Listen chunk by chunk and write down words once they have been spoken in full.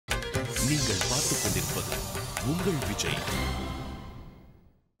நீங்கள் பார்த்துக் கொண்டிருப்பது உங்கள் விஜய்.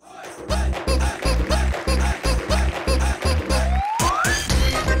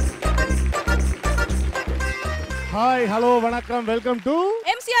 ஹாய், ஹலோ, வணக்கம், வெல்கம் டு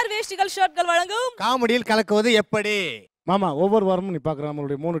MCR வேஷ்டிகள் ஷர்ட்கள் வழங்கும் காமெடியில் கலக்குவது எப்படி. மாமா. ஒவ்வொரு வாரமும் நீ பாக்குற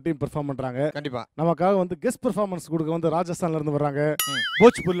நம்மளுடைய 3 டீம் பெர்ஃபார்ம் பண்றாங்க. கண்டிப்பா நமக்காக வந்து கெஸ்ட் பெர்ஃபார்மன்ஸ் கொடுக்க வந்து ராஜஸ்தான்ல இருந்து வர்றாங்க,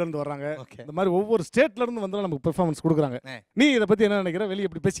 போஜ்பூர்ல இருந்து வர்றாங்க. இந்த மாதிரி ஒவ்வொரு ஸ்டேட்ல இருந்து வந்து நமக்கு பெர்ஃபார்மன்ஸ் கொடுக்குறாங்க. நீ இதை பத்தி என்ன நினைக்கிற? வெளியே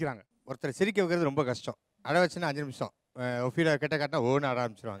எப்படி பேசிக்கிறாங்க? ஒருத்தர் சிரிக்க வைக்கிறது ரொம்ப கஷ்டம். அட வச்சுன்னா 5 நிமிஷம் ஒஃபீலியா கிட்ட காட்டினா ஓன்னு ஆட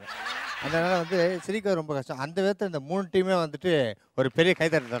ஆரம்பிச்சிருவாங்க. அதனால வந்து சிரிக்க ரொம்ப கஷ்டம். அந்த விதத்தில் இந்த 3 டீமே வந்துட்டு ஒரு பெரிய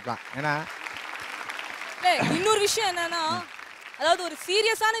கைதட்டல் தட்டலாம். ஏன்னா இன்னொரு விஷயம் என்னன்னா, அதாவது ஒரு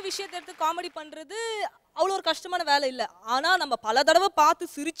சீரியஸான விஷயத்தை எடுத்து காமெடி பண்றது அவ்வளோ ஒரு கஷ்டமான வேலை இல்லை. ஆனால் நம்ம பல தடவை பார்த்து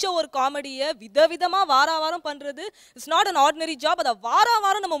சிரிச்ச ஒரு காமெடியை விதவிதமாக வாரம் பண்றது it's not an ordinary job. அதை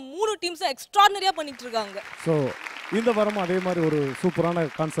வாரம் நம்ம 3 டீம்ஸும் எக்ஸ்ட்ராடினரியாக பண்ணிட்டு இருக்காங்க. ஸோ இந்த வாரமும் அதே மாதிரி ஒரு சூப்பரான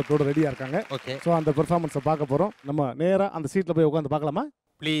கான்செப்டோட ரெடியா இருக்காங்க. ஓகே, ஸோ அந்த பெர்ஃபார்மன்ஸை பார்க்க போறோம். நம்ம நேரா அந்த சீட்ல போய் உட்காந்து பார்க்கலாமா?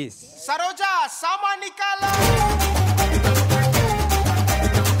 ப்ளீஸ். சரோஜா சாமான் நிக்காலோ.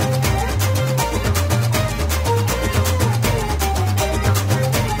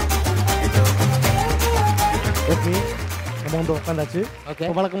 ஓகே, நம்ம வந்து உட்காந்தாச்சு. ஓகே,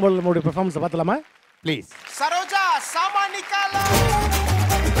 வழக்கம் போல் நம்மளுடைய பெர்ஃபார்மன்ஸை பார்த்தலாமா? ப்ளீஸ். சரோஜா சாமான் நிக்காலோ.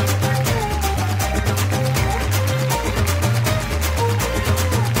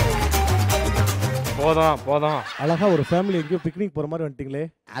 போதும். அழகா ஒரு ஃபேமிலி எங்கேயோ பிக்னிக் போற மாதிரி வந்துட்டீங்களே.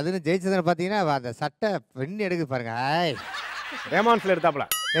 அதுன்னு ஜெயிச்சதுன்னு பார்த்தீங்கன்னா அந்த சட்டை பெண்ணு எடுக்குது பாருங்க. ரேமான்ஸ்ல எடுத்தாப்ல.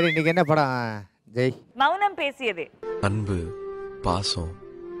 சரி, இன்னைக்கு என்ன படம் ஜெய்? மௌனம் பேசியது. அன்பு, பாசம்,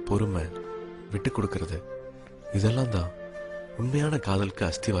 பொறுமை, விட்டு கொடுக்கிறது, இதெல்லாம் தான் உண்மையான காதலுக்கு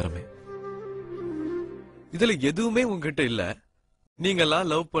அஸ்திவாரமே. இதுல எதுவுமே உங்ககிட்ட இல்ல. நீங்கெல்லாம்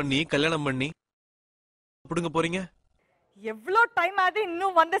லவ் பண்ணி கல்யாணம் பண்ணி புடுங்க போறீங்க. எவ்வளோ டைம் ஆகுது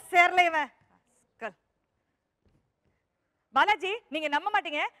இன்னும் வந்து சேரல இவன். பாலாஜி, நீங்க நம்ப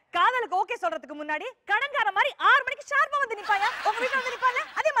மாட்டீங்க, காதலுக்கு ஓகே சொல்றதுக்கு முன்னாடி கடன்கார மாதிரி 6 மணிக்கு ஷார்ப்பா வந்து நிப்பாயா. உங்க வீட்டுல வந்து நிப்பாங்க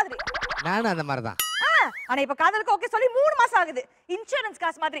அதே மாதிரி. நானும் அந்த மாதிரி தான். ஆனா இப்ப காதலுக்கு ஓகே சொல்லி 3 மாசம் ஆகுது. இன்சூரன்ஸ்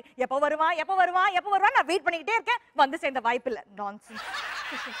காசு மாதிரி எப்ப வருவான் நான் வெயிட் பண்ணிக்கிட்டே இருக்கேன். வந்து சேர்ந்த வாய்ப்பு இல்ல. நான்சென்ஸ்.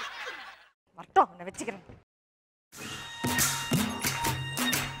 வரட்டும், நான் வெச்சுக்கிறேன்.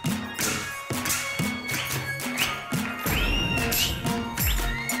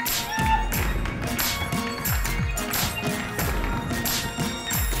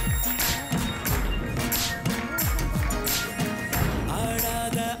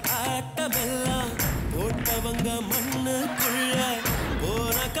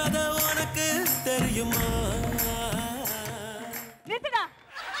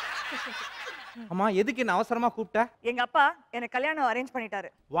 அம்மா, எதுக்கு என்ன அவசரமா கூப்பிட்ட? எங்க அப்பா எனக்கு கல்யாணம் அரேஞ்ச் பண்ணிட்டாரு.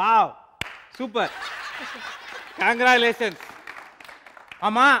 Wow, super, congratulations.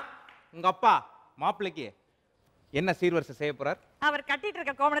 ஆமா, உங்க அப்பா மாப்பிள்ளைக்கு என்ன சீர்வரிசை செய்ய போறார்? அவர் கட்டிட்டு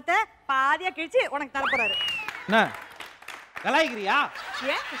இருக்க கோமணத்தை பாதியா கிழிச்சு உனக்கு தர போறாரு. என்ன கலாய்க்கிறியா?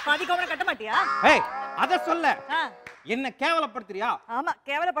 ஏன் பாதி கோமணம் கட்ட மாட்டியா? ஏய், அத சொல்ல. என்ன கேவலப்படுத்துறியா? ஆமா,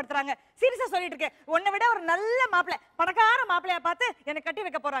 கேவலப்படுத்துறாங்க. சீரியஸா சொல்லிட்டு இருக்கேன். உன்னை விட ஒரு நல்ல மாப்பிள்ளை, பணக்கார மாப்பிள்ளையா பார்த்து எனக்கு கட்டி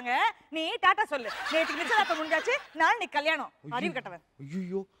வைக்க போறாங்க. நீ டாட்டா சொல்லு. நேத்துக்கு நிச்சயதார்த்தம் முடிஞ்சாச்சு, நாளைக்கு கல்யாணம். அறிவு கட்டவன்.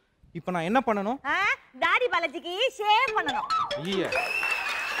 ஐயோ, இப்போ நான் என்ன பண்ணணும்? தாடி பாலாஜிக்கு ஷேவ் பண்ணணும். ஐயா,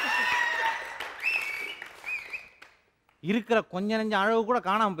 இருக்கிற கொஞ்ச நெஞ்ச அழகு கூட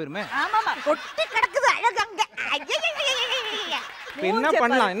காணாம போயிருமே. ஆமாமா, கொட்டி கிடக்குது அழகங்க. என்ன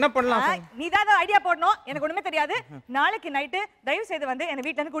பண்ணலாம்? நீதான் ஐடியா போடணும். எனக்கு ஒண்ணுமே தெரியாது. நாளைக்கு நைட்டு தயவு செய்து வந்து என்ன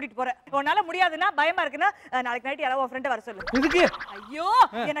வீட்ல இருந்து கூட்டிட்டு போறேன். உன்னால முடியாதுன்னா, பயமா இருக்குன்னா, நாளைக்கு நைட் யாராவது உன் ஃப்ரெண்ட் வர சொல்லு. எதுக்கு? ஐயோ,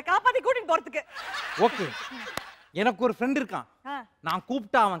 என்ன காப்பாத்தி கூட்டிட்டு போறதுக்கு. ஓகே, எனக்கு ஒரு ஃப்ரெண்ட் இருக்கான். நான்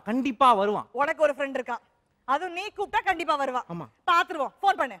கூப்பிட்டா அவன் கண்டிப்பா வருவான். உனக்கு ஒரு ஃப்ரெண்ட் இருக்கான், அதுவும் நீ கூப்பிட்டா கண்டிப்பா வருவான். ஆமா, பாத்துருவோம்.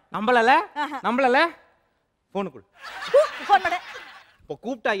 போன் பண்ணு. நம்பலல போனுக்குள் போன் பண்ணு. இப்போ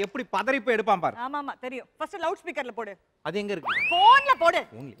கூப்பிட்டா எப்படி பதறி போய் எடுப்பான் பாரு. ஆமாமா, தெரியும். ஃபர்ஸ்ட் லவுட் ஸ்பீக்கர்ல போடு. அது எங்க இருக்கு? போன்ல போடு.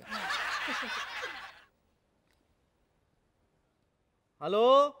 ஹலோ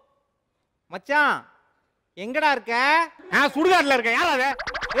மச்சான், எங்கடா இருக்க? சுடுகாட்டுல இருக்க. யாரா அது?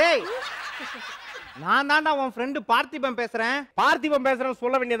 ஏய், நான் தான்டா உன் ஃப்ரெண்டு பார்த்திபன் பேசுறேன். பார்த்திபன் பேசுறேன்னு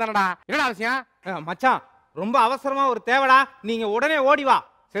சொல்ல வேண்டியதானடா. என்னடா அவசியம்? மச்சான், ரொம்ப அவசரமா ஒரு தேவைடா, நீங்க உடனே ஓடி வா.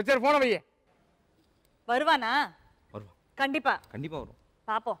 சரி, போன வை. வருவானா? வருவான், கண்டிப்பா வரும்.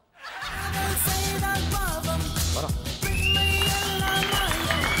 பாப்போம். வரோம்.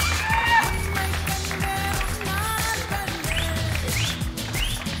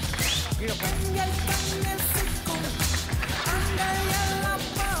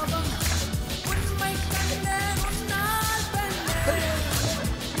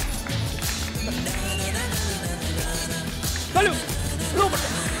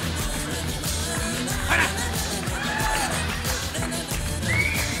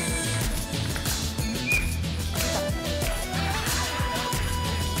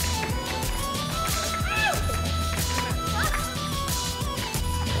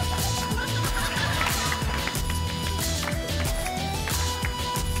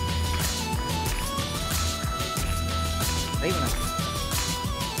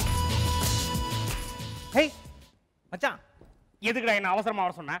 எதுக்குடா என்ன அவசரமா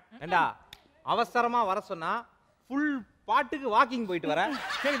வர சொன்ன? ஏண்டா அவசரமா வர சொன்னா ஃபுல் பாட்டுக்கு வாக்கிங் போயிட்டு வர.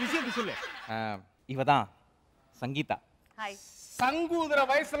 சரி விஷயத்தை சொல்லு. இவதான் சங்கீதா. ஹாய். சங்கூதுற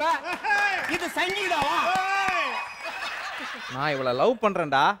வயசுல இது சங்கீதாவா? நான் இவளை லவ்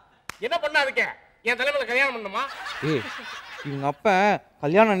பண்றேன்டா. என்ன பண்ண அதுக்கு? என் தலைமையில கல்யாணம் பண்ணுமா? ஏய் இவங்க அப்ப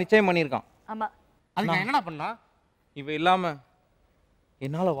கல்யாணம் நிச்சயம் பண்ணியிருக்கான். ஆமா. அதுக்கு நான் என்னடா பண்ணா? இவ இல்லாம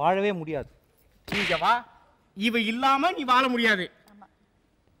என்னால வாழவே முடியாது. நீங்க வா. இவ இல்லாம நீ வாழ முடியாது.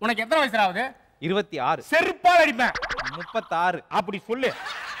 உனக்கு எத்தனை வயசு ஆகுது? 26. செருப்பால் அடிப்பேன். 36. அப்படி சொல்லு.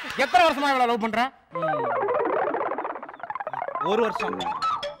 எத்தனை வருஷமா இவளை லவ் பண்ற? 1 வருஷம்.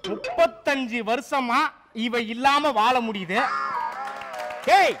 35 வருஷமா இவ இல்லாம வாழ முடியுது.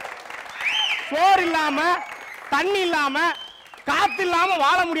 ஏய் சோறு இல்லாம தண்ணி இல்லாம காத்து இல்லாம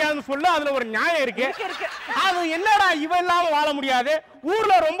வாழ முடியாதுன்னு சொல்லு. அதுல ஒரு நியாயம் இருக்கு. அது என்னடா இவ இல்லாம வாழ முடியாது?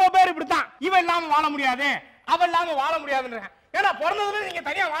 ஊர்ல ரொம்ப பேர் இப்படித்தான். இவ இல்லாம வாழ முடியாது, அவ இல்லாம வாழ முடியாதுன்ற. ஏன்னா பிறந்ததுல நீங்க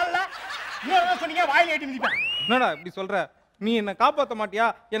தனியா வாழல. இன்னொரு சொன்னீங்க வாயில ஏட்டி மிதிப்பேன். என்னடா இப்படி சொல்ற? நீ என்ன காப்பாத்த மாட்டியா?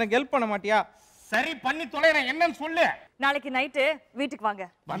 எனக்கு ஹெல்ப் பண்ண மாட்டியா? சரி பண்ணி தொலைறேன். என்னன்னு சொல்லு. நாளைக்கு நைட்டு வீட்டுக்கு வாங்க.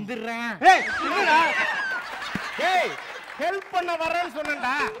 வந்துடுறேன். ஏய் என்னடா? ஏய் ஹெல்ப் பண்ண வரேன்னு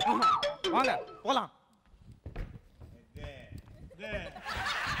சொன்னேன்டா. வாங்க போலாம்.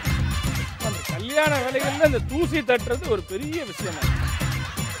 அந்த கல்யாண வேலைகள்ல இந்த தூசி தட்டுறது ஒரு பெரிய விஷயம்.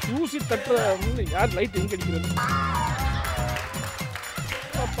 தூசி தட்டுற யார் லைட் எங்க அடிக்கிறது?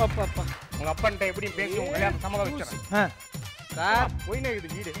 உங்க அப்பன்ட்ட எப்படி பேசி உங்க கல்யாணம் சம்மதம் வச்சிரேன். சார் போயினே இது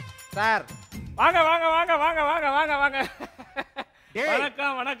வீடு. சார் வாங்க வாங்க வாங்க வாங்க வாங்க வாங்க வாங்க. டேய்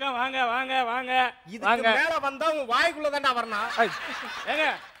வணக்கம் வணக்கம் வாங்க வாங்க வாங்க. இதுக்கு மேல வந்தா உங்க வாய்க்குள்ள தான்டா வரணும். ஏங்க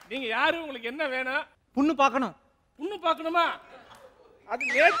நீங்க யாரு? உங்களுக்கு என்ன வேணும்? பொண்ணு பார்க்கணும். பொண்ணு பார்க்கணுமா? அது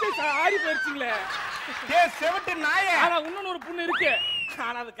நேத்து ஆடி போயிடுச்சுங்களே. டேய் செவட்டு நாயே. ஆனா இன்னொரு பொண்ணு இருக்கு.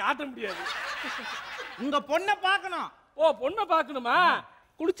 ஆனா அது காட்ட முடியாது. உங்க பொண்ணை பார்க்கணும். ஓ பொண்ணை பார்க்கணுமா?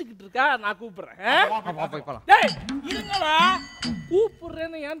 குளிச்சுக்கிட்டு இருக்கா, நான் கூப்பிடுறேன். போய் போலாம். டேய் இருங்கடா.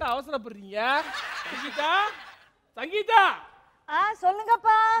 கூப்பிடுறேன்னு ஏன்டா அவசரப்படுறீங்க? சங்கீதா சங்கீதா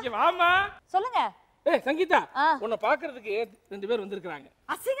சொல்லுங்கப்பா. இங்க வாமா. சொல்லுங்க. ஏய் சங்கீதா உன்னை பார்க்கிறதுக்கு 2 பேர் வந்திருக்காங்க.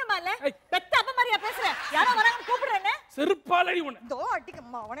 அசிங்கமா இல்ல? பெத்த அப்ப மாதிரியா பேசுற? யாரோ வராங்கன்னு கூப்பிடுறேன்னு? செருப்பாலடி உன்னை. தோ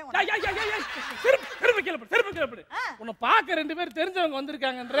அடிக்கம்மா உனே உனே. ஏய் ஏய் ஏய் செருப்பு கேளு செருப்பு கேளு. உன்னை பார்க்க 2 பேர் தெரிஞ்சவங்க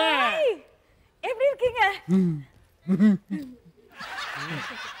வந்திருக்காங்கன்ற. எப்படி இருக்கீங்க?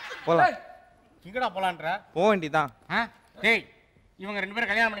 போலாம். எங்கடா போலான்ற? போக வேண்டியதான். டேய் இவங்க 2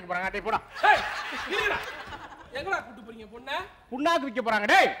 பேரும் கல்யாணம் பண்ணிக்க போறாங்க. டேய் போடா. ஏய் இருங்கடா. எங்கடா கூட்டி போறீங்க பொண்ண? புண்ணாக்கு விக்க போறாங்க.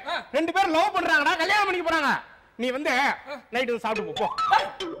 டேய் 2 பேரும் லவ் பண்றாங்கடா, கல்யாணம் பண்ணிக்க போறாங்க. நீ வந்து நைட் சாப்பிட்டு போ.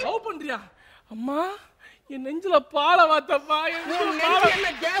 லவ் பண்றியா? அம்மா என் நெஞ்சில பாலை வாத்தம்மா.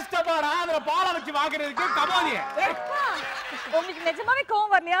 என்ன கேஸ் டப்பாடா? அதுல பாலை வச்சு வாக்குறதுக்கு கபாதி. உங்களுக்கு நிஜமாவே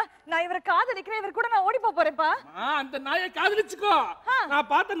கோவம் வரலையா? நான் இவரை காதலிக்கிறேன். இவர் கூட நான் ஓடி போறேன்ப்பா. அந்த நாயை காதலிச்சுக்கோ. நான்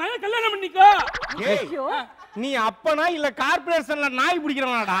பார்த்த நாயை கல்யாணம் பண்ணிக்கோ. ஐயோ நீ அப்பனா இல்ல கார்ப்பரேஷன்ல நாய்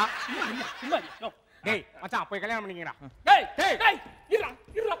பிடிக்கிறவனாடா? டேய் மச்சான் போய் கல்யாணம் பண்ணிக்கடா. டேய் டேய் இருடா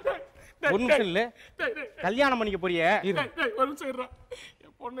இருடா. ஒரு நிமிஷம் இல்ல. கல்யாணம் பண்ணிக்க போறியே. டேய் ஒரு நிமிஷம் இருடா.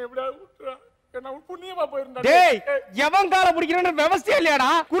 என் பொண்ணு எப்படியா விட்டுறா. நான் புண்ணியமா போயிருந்தா. டேய் எவன் கால பிடிக்கிறன்னு விவசாயம் இல்லையாடா?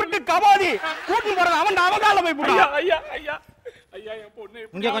 குருட்டு கபாதி கூட்டி போறது அவன் கால போய் புடிடா. ஐயா ஐயா ஐயா என் பொண்ணு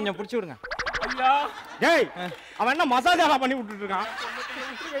இங்க கொஞ்சம் புடிச்சு விடுங்க. ஐயா டேய் அவன் என்ன மசாஜா பண்ணி விட்டுட்டு இருக்கான்?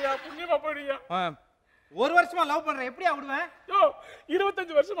 ஐயா புண்ணியமா போயிடுயா. 1 வருஷமா லவ் பண்றேன். எப்படியா விடுவேன்? யோ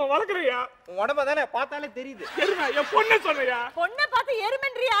 25 வருஷமா வளர்க்கறியா? உடம்ப தானே பார்த்தாலே தெரியுது. எருமை என் பொண்ணு சொன்னையா? பொண்ணை பார்த்து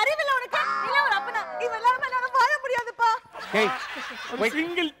எருமென்றி அறிவில்ல உனக்கு? இல்ல ஒரு அப்பனா இவ எல்லாரும் என்னால வாழ முடியாதுப்பா. டேய் ஒரு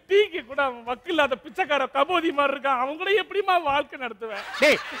சிங்கிள் டீக்கு கூட வக்கில்லாத பிச்சைக்கார கபோதி மாதிரி இருக்கான். அவங்க கூட எப்படிமா வாழ்க்கை நடத்துவேன்?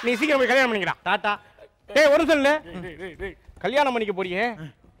 டேய் நீ சீக்கிரம் போய் கல்யாணம் பண்ணிக்கடா. டாடா. டேய் ஒரு சொல்லு. டேய் கல்யாணம் பண்ணிக்க போறியே,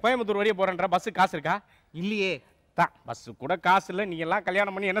 கோயம்புத்தூர் வரைய போறேன்ற பஸ் காசு இருக்கா? இல்லையே. பஸ் கூட காசு இல்ல. நீ எல்லாம்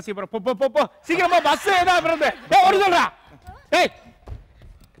கல்யாணம் பண்ணி என்ன செய்ய போற? போ போ போ சீக்கிரமா பஸ் ஏதா பிறந்து. டேய் ஒரு சொல்றா. டேய்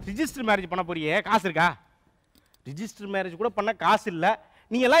ரிஜிஸ்டர் மேரேஜ் பண்ண போறியே, காசு இருக்கா? ரிஜிஸ்டர் மேரேஜ் கூட பண்ண காசு இல்ல.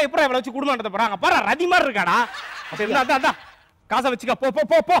 நீ எல்லாம் எப்பற இவள வச்சு குடும்பம் நடத்த போறாங்க? பாரு ரதி மாதிரி இருக்காடா. அதான் காசை வச்சுக்க. போ போ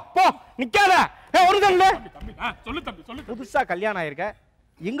போ போ போ நிக்காத. டேய் ஒரு சொல்லு. சொல்லு தம்பி சொல்லு. புதுசா கல்யாணம் ஆயிருக்க,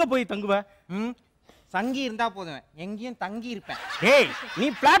 எங்க போய் தங்குவ? சங்கி இருந்தா போதும், எங்கேயும் தங்கி இருப்பேன். ஏய் நீ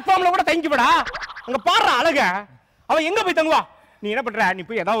பிளாட்ஃபார்ம்ல கூட தங்கிப்படா. அங்க பாரு அழக. அவன் எங்க போய் தங்குவா? நீ என்ன பண்ற? நீ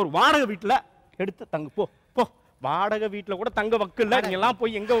போய் ஏதாவது ஒரு வாடகை வீட்டுல எடுத்து தங்கு. போ போ. வாடகை வீட்டுல கூட தங்க வக்கு இல்ல. நீ எல்லாம்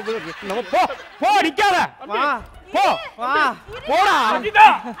போய் எங்க போ போ நிக்காத. வா போ வா போடா. சங்கீதா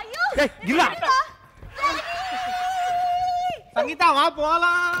ஏய் இல்ல சங்கீதா வா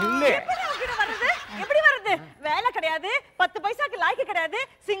போலாம். இல்ல எப்படி வருது? எப்படி வருது? சொல்லு வேலை கிடையாது 10 பைசாக்கு லாய்க்கு கிடையாது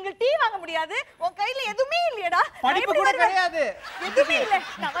சிங்கிள் டீ வாங்க முடியாது உன் கையில எதுவுமே இல்லையடா படிப்பு கூட கிடையாது எதுவுமே இல்ல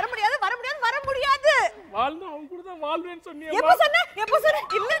நான் வர முடியாது வாழ்ந்து அவங்க கூட தான் வாழ்வேன்னு சொன்னியே எப்ப சொன்ன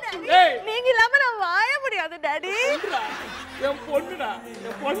இல்ல டாடி நீங்க இல்லாம நான் வாழ முடியாது டாடி என் பொண்ணுடா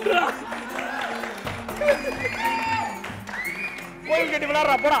கோயில் கட்டி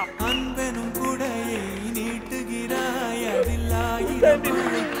விளையாடுறா போடா. அன்பெனும் குடையை நீட்டுகிறாய் அதில்லாயிரம்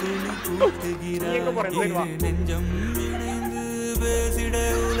கூட்டுகிறாய் நெஞ்சம் இணைந்து பேசிட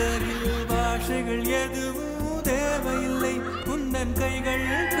உலகில் பாஷைகள் எதுவும் தேவையில்லை குந்தன் கைகள்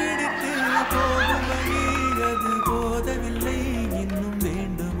பிடித்து போகும் வழி அது போதவில்லை இன்னும்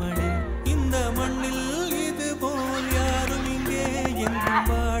வேண்டுமடே இந்த மண்ணில் இது போல் யாரும் இங்கே என்றும்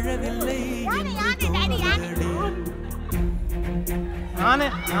வாழவில்லை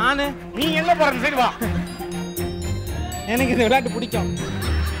நானு நீ எங்க போற சரி வா. எனக்கு இந்த விளையாட்டு பிடிக்கும்.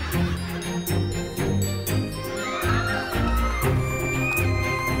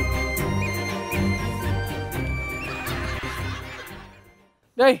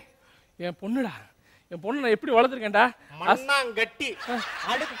 டேய் என் பொண்ணுடா என் பொண்ணு நான் எப்படி வளர்த்துருக்கேன்டா மண்ணாங்கட்டி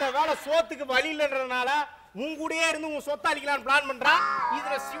அடுத்த வேலை சோத்துக்கு வழி இல்லைன்றதுனால உன் கூடயே இருந்து உன் சொத்தை அழிக்கலான்னு பிளான் பண்றா.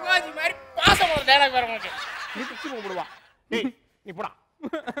 இதுல சிவாஜி மாதிரி பாசம் ஒரு டைலாக் வேற உனக்கு நீ பிச்சு போடுவா. டேய் நீ போடா.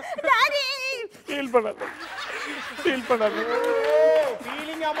 டாடி ஃபீல் பண்ணாத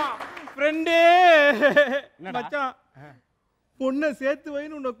ஃபீலிங் ஆமா ஃப்ரெண்டு மச்சான் பொண்ணை சேர்த்து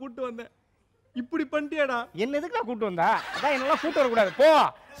வைன்னு உன்னை கூட்டு வந்தேன் இப்படி பண்ணிட்டியாடா. என்ன எதுக்கு நான் கூட்டு வந்தா? அதான் என்னெல்லாம் கூட்டு வரக்கூடாது போ.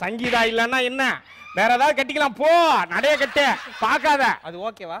 சங்கீதா இல்லன்னா என்ன வேற ஏதாவது கட்டிக்கலாம் போ. நடைய கட்டு பார்க்காத. அது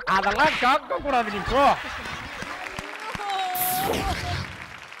ஓகேவா? அதெல்லாம் கேட்க கூடாது நீ போ.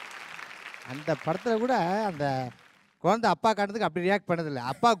 அந்த படத்துல கூட அந்த குழந்தை அப்பா காட்டுறதுக்கு அப்படி ரியாக்ட் பண்ணதில்லை.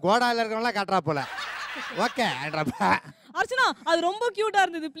 அப்பா கோடால இருக்கிறவங்களாம் காட்டுறா போல. ஓகே அர்ச்சனா அது ரொம்ப கியூட்டா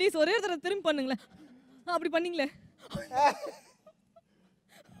இருந்தது. ப்ளீஸ் ஒரே தடவை திரும்பி பண்ணுங்களேன். அப்படி பண்ணீங்களே.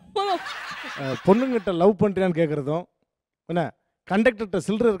 பொண்ணுங்கிட்ட லவ் பண்ணுறியான்னு கேட்குறதும் என்ன கண்டக்டர்கிட்ட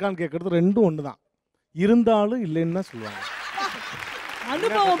சில்லறை இருக்கான்னு கேட்குறதும் ரெண்டும் ஒன்று தான். இருந்தாலும் இல்லைன்னு தான் சொல்லுவாங்க.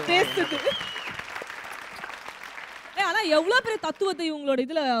 அனுபவம் பேசுது. ஆனா எவ்வளவு பெரிய தத்துவத்தை இவங்களோட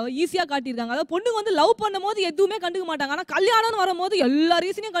இதுல ஈஸியா காட்டியிருக்காங்க. அதாவது பொண்ணுங்க வந்து லவ் பண்ணும் போது எதுவுமே கண்டுக்க மாட்டாங்க. ஆனா கல்யாணம்னு வரும்போது எல்லா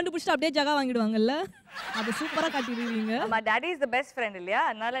ரீசனையும் கண்டுபிடிச்சிட்டு அப்படியே ஜகா வாங்கிடுவாங்கல்ல. அது சூப்பரா காட்டிடுவீங்க. ஆமா daddy is the best friend இல்லையா?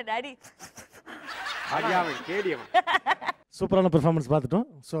 அதனால டாடி சூப்பரான பெர்ஃபார்மன்ஸ் பார்த்துட்டோம்.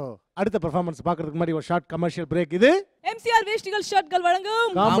 ஸோ அடுத்த பெர்ஃபார்மன்ஸ் பார்க்கறதுக்கு முன்னாடி ஒரு ஷார்ட் கமர்ஷியல் பிரேக். இது எம்சிஆர் வேஷ்டிகள் ஷர்ட்கள்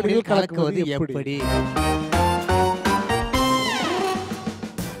வழங்கும் காமெடியில் கலக்குவது எப்படி.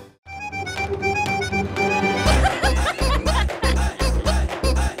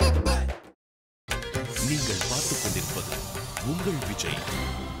 நீங்கள் பார்த்துக் கொண்டிருப்பது உங்கள் Vijay.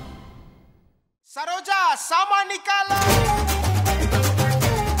 Saroja சாமானிகாலா.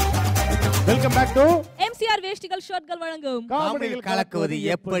 Welcome back to MCR வேஷ்டிகள் ஷர்ட்கள் வழங்கும் காமெடியில் கலக்குவது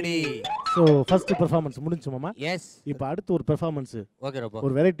எப்படி. ஸோ ஃபர்ஸ்ட் பெர்ஃபார்மன்ஸ் முடிஞ்சு மாமா. எஸ். இப்போ அடுத்து ஒரு பெர்ஃபார்மன்ஸ். Okay robot.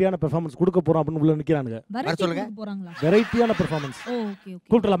 ஒரு வெரைட்டியான பெர்ஃபார்மன்ஸ் கொடுக்க போறோம் அப்படின்னு உள்ள நிக்கிறானுங்க. சொல்லுங்க. போறாங்களா? வெரைட்டியான performance. Okay okay.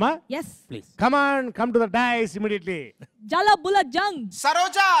 கூப்பிடலாமா? Yes please. Come on come to the dies immediately. Jala pulao junk.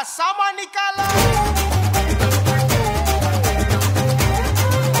 Saroja சாமானிகாலா.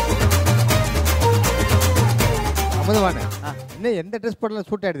 அமுதவான இன்னும் எந்த ட்ரெஸ் போடலாம்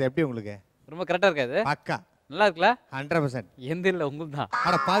சூட் ஆயிடுது எப்படி உங்களுக்கு? ரொம்ப கரெக்டா இருக்காது. பக்கா நல்லா இருக்குல்ல? 100%. எந்த இல்ல உங்களுக்கு தான்.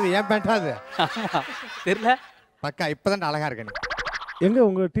 அட பாவி ஏன் பேண்டா அது? தெரியல. பக்கா இப்பதான் அழகா இருக்க நீ. எங்க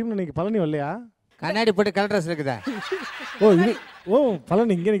உங்க டீம்ல நீங்க பழனி வரலையா? கண்ணாடி போட்டு கலர் ட்ரெஸ் இருக்குதா?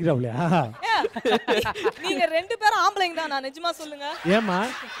 பழனி இங்க நிக்கிறாப்லையா? நீங்க ரெண்டு பேரும் ஆம்பளைங்க தான். நான் நிஜமா சொல்லுங்க. ஏமா?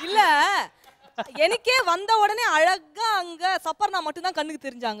 இல்ல எனக்கே வந்த உடனே அழகா அங்க சப்பர்னா மட்டும் தான் கண்ணுக்கு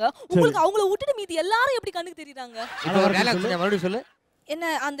தெரிஞ்சாங்க. உங்களுக்கு அவங்கள விட்டுட்டு மீதி எல்லாரும் எப்படி கண்ணுக்கு தெரியுறாங்க? இப்போ ஒரு டயலாக் சொல்ல மறுபடியும் சொல்லு. என்ன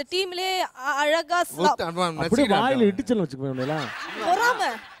அந்த டீம்லே அழகா அப்படியே வாயில இடிச்சல் வச்சுக்கோங்களா? பொறாம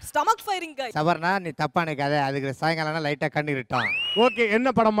ஸ்டமக் ஃபயரிங் गाइस. சபர்னா நீ தப்பா நினைக்காத. அதுக்கு சாயங்காலம்னா லைட்டா கண்ணு இருட்டான். ஓகே என்ன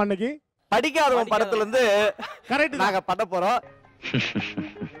படம் அன்னைக்கு? படிக்காதவன் படத்துல இருந்து கரெக்ட் நாங்க பண்ண போறோம்.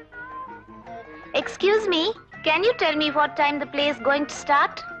 Excuse me, can you tell me what time the play is going to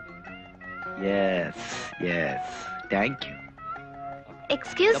start? Yes, thank you.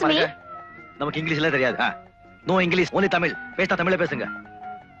 Excuse me. நமக்கு இங்கிலீஷ்ல தெரியாது. No English, only Tamil. பேசினா தமிழ்ல பேசுங்க.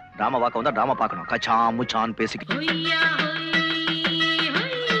 டிராமா பார்க்க வந்தா டிராமா பார்க்கணும். கச்சா முச்சான் பேசிக்கிட்டு.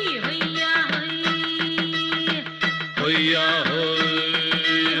 ஹொய்யா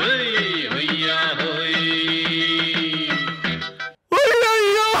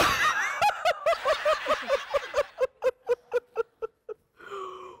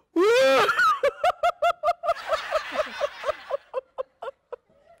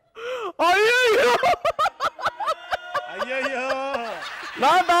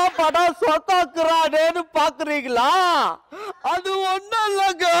நான் தான் படம் சொத்தாக்குறானேன்னு பாக்குறீங்களா? அது ஒண்ணும்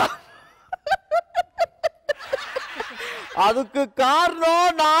இல்லைங்க. அதுக்கு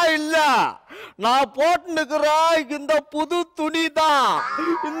காரணம் நான் இல்ல. நான் போட்டுக்கிற இந்த புது துணி தான்.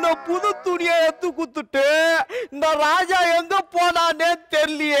 இந்த புது துணியை எடுத்து குத்துட்டு இந்த ராஜா எங்க போனானே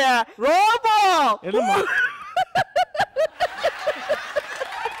தெரியலையே. ரோபோ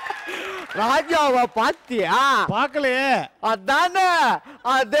ராஜாவை பாத்தியா? பாக்கலையே. அதானே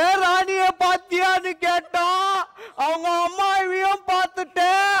அதே ராணிய பாத்தியான்னு கேட்டோம். அவங்க அம்மாவையும்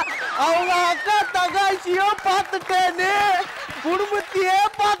பார்த்துட்டேன், அவங்க அக்கா தகாசியும் பார்த்துட்டேன்னு குடும்பத்தையே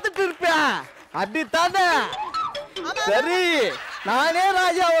பார்த்துட்டு இருப்பேன். அப்படித்தானே? சரி, நானே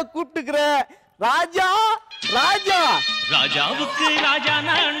ராஜாவை கூப்பிட்டுக்கிறேன். ராஜா ராஜா ராஜாவுக்கு ராஜா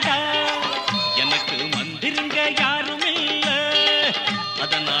நான்டா, எனக்கு மந்திருங்க யாரும் இல்ல.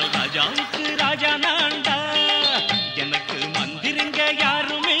 அதனால் ராஜாவுக்கு ராஜா நான்டா, எனக்கு மந்திருங்க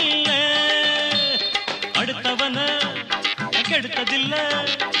யாரும் இல்ல. அடுத்தவன கெடுத்ததில்ல,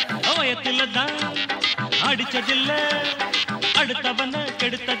 வயத்தில தான் அடிச்சதில்ல. அடுத்தவன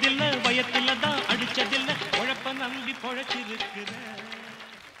கெடுத்ததில்ல, வயத்தில தான் அடிச்சதில்ல. உழப்ப நம்பி பொழைச்சிருக்கிற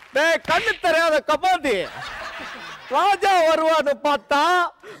கண்ணு தெரியாத கபாதி. ராஜா வருவான்னு பார்த்தா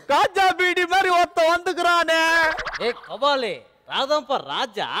காஜா பீடி மாதிரி ஒருத்த வந்துக்கிறானே. கபாலி ராதாப்பா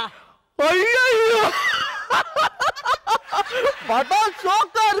ராஜா. ஐயோ படம்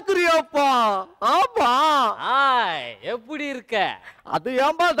சோக்கா இருக்கிறியாப்பா? ஆமா. எப்படி இருக்க? அது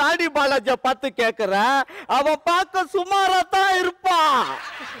ஏன்பா தாடி பாலாஜிய பார்த்து கேக்குற? அவன் பார்க்க சுமாரா தான் இருப்பான்.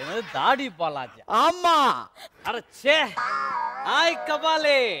 தாடி பாலாஜி? ஆமா. அரச்சே ஹாய்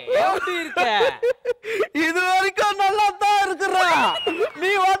கபாலி, எப்படி இருக்க? இது வரைக்கும் நல்லா தான் இருக்கிற.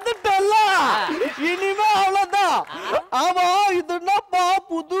 நீ வந்துட்டல்ல, இனிமே அவ்வளவுதான். ஆமா, இது என்னப்பா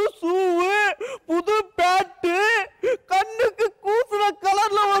புது ஷூவு, புது பேட்டு, கண்ணுக்கு கூசுற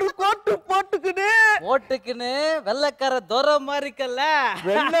கலர்ல ஒரு கோட்டு போட்டுக்கின்னு வெள்ளக்கார தோர மாதிரி இருக்கல்ல,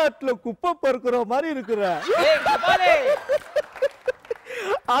 வெளிநாட்டுல குப்பை பறக்குற மாதிரி இருக்கிற.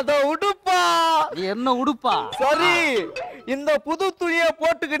 அத உடுப்பா. என்ன உடுப்பா? சரி, இந்த புது துணியை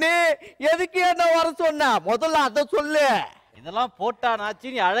போட்டுக்கின்னு எதுக்கு என்ன வர சொன்ன? முதல்ல அத சொல்லு. இதெல்லாம் போட்டானாச்சு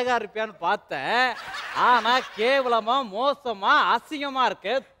நீ அழகா இருப்பியான்னு பார்த்தேன். ஆனா கேவலமா மோசமா அசிங்கமா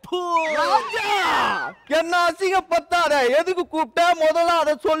இருக்கு. என்ன அசிங்கப்பத்தாத? எதுக்கு கூப்பிட்ட? முதல்ல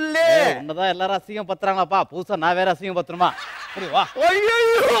அத சொல்லு. உன்னதான் எல்லாரும் அசிங்கம் பத்துறாங்களாப்பா, புதுசா நான் வேற அசிங்கம் பத்துருமா? புரியுவா?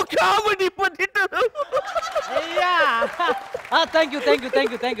 ஐயோ காமெடி பண்ணிட்டு. ஐயா thank you thank you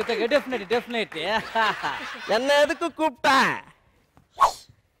thank you thank you thank you. Definitely definitely. என்ன எதுக்கு கூப்பிட்ட?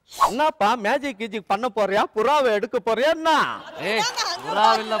 என்னப்பா மேஜிக் கீஜிக் பண்ண போறியா? புறாவை எடுக்க போறியா? என்ன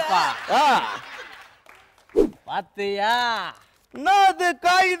புறாவை இல்லப்பா. பாத்தியா? என்னது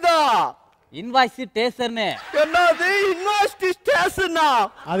காகிதம்? Invoice station. என்னது இன்வாய்ஸ் ஸ்டேஷனா?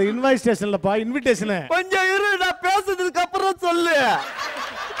 அது இன்வாய்ஸ் ஸ்டேஷன்லப்பா, இன்விடேஷன். கொஞ்சம் இரு, நான் பேசுறதுக்கு அப்புறம் சொல்லு.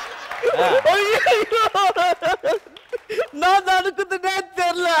 நான் அதுக்குதுனே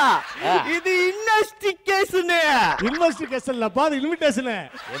தெரியல. இது இன்வெஸ்டிகேஷன். இன்வெஸ்டிகேஷன்லப்பா, அது இன்விடேஷன்.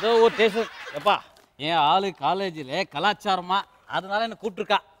 ஏதோ ஒரு ஸ்டேஷன். எப்பா என் ஆளு காலேஜில் கலாச்சாரமா, அதனால என்ன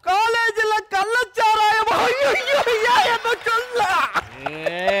கூப்பிட்டுருக்கா. காலேஜ்ல கள்ளச்சாராயமா? என்ன சொல்ல?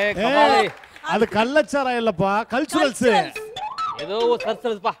 அது கள்ளச்சாராயம் இல்லப்பா, கல்ச்சுரல்ஸ். ஏதோ ஒரு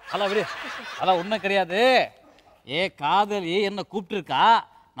கல்ச்சுரல்ஸ்பா. அதான் விடு, அதான் உண்மை கிடையாது. காதலி என்ன கூப்பிட்டுருக்கா,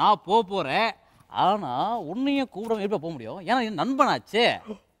 நான் போறேன். ஆனா உன்னையும் கூப்பிட எப்படி போக முடியும்? ஏன்னா என் நண்பனாச்சு.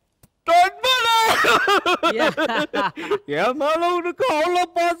 என் மேல உனக்கு அவ்வளவு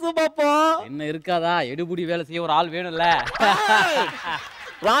பாசமாப்பா? என்ன இருக்காதா? எடுபுடி வேலை செய்ய ஒரு ஆள் வேணும்ல.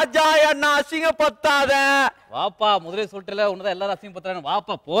 ராஜா என்ன அசிங்கப்படுத்தாத. வாப்பா, முதலே சொல்லிட்டுல உன்னதான் எல்லாரும் அசிங்கப்படுத்துறாங்க.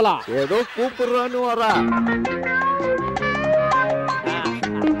 வாப்பா போலாம். ஏதோ கூப்பிடுறான்னு வரா.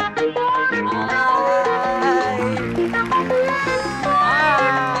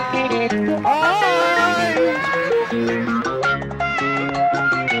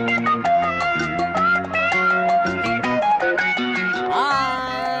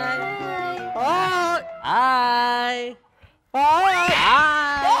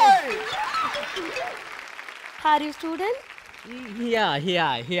 Are you student?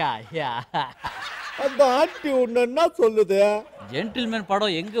 அந்த ஆண்டி ஒண்ணு என்ன சொல்லுது? ஜென்டில்மேன்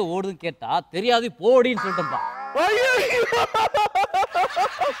படம் எங்க ஓடுதுன்னு கேட்டா தெரியாது போடின்னு சொல்லிட்டேன்ப்பா.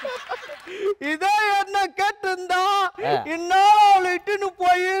 இதே என்ன கேட்டிருந்தா இந்நாள் இட்டுன்னு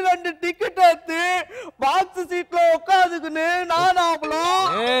போய் 2 டிக்கெட் எடுத்து பாக்ஸ் சீட்ல உட்காந்துக்குன்னு நானாவளும்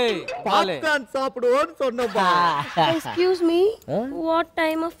popcorn சாப்பிடுவோன்னு சொன்னப்பா. Excuse me, what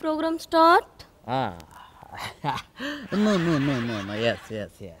time of program start? No. Yes.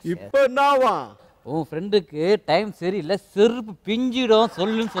 இப்ப என்னவா? உன் ஃப்ரெண்டுக்கு டைம் சரியில்லை, செருப்பு பிஞ்சிடும்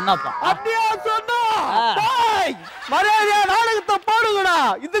சொல்லுன்னு சொன்னாப்பா. அப்படியே சொன்னா மரியாதையா நாடகத்தை பாடுங்கடா.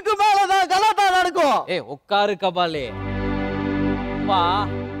 இதுக்கு மேலதான் கலாட்டா நடக்கும். ஏய் உட்காரு கபாலி. வா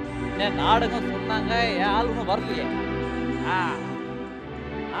என்ன நாடகம் சொன்னாங்க, என் ஆள் ஒன்றும் வரலையே.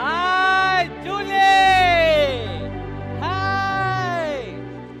 Hi Julie. ஹாய்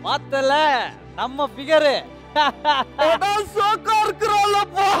பார்த்தல நம்ம ஃபிகரு. சோக்கா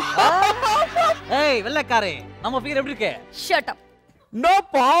இருக்குறோம்லப்பா. ஏய் வெள்ளைக்காரே, நம்ம ஃபிகர் எப்படி இருக்கு? Shut up.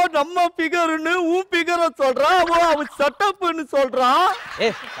 என்னப்பா நம்ம ஃபிகர்னு உன் ஃபிகரை சொல்றான், அவன் செட்டப்னு சொல்றான்.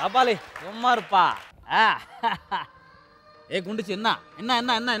 ஏய் கபாலி சும்மா இருப்பா. ஏய் குண்டுச்சு என்ன என்ன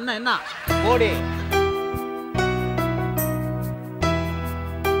என்ன என்ன என்ன என்ன போடி.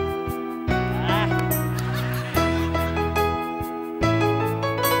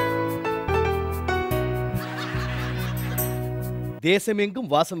 தேசமெங்கும்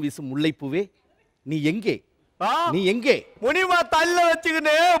வாசம் வீசும் முல்லைப்பூவே, நீ எங்கே? நீ எங்கே? முனிமா தள்ள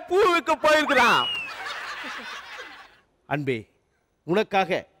வச்சுக்கின்னு பூ விற்க போயிருக்கிறான். அன்பே,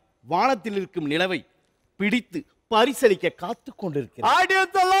 உனக்காக வானத்தில் இருக்கும் நிலவை பிடித்து பரிசளிக்க காத்து கொண்டிருக்கிறேன்.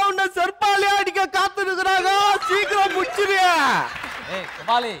 ஆடியன்ஸ் எல்லாம் உன்னை செருப்பாலே அடிக்க காத்து இருக்கிறாங்க. சீக்கிரம் முடிச்சிருயா. ஏய்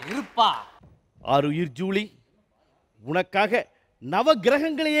கபாலி இருப்பா. ஆருயிர் ஜூலி, உனக்காக நவ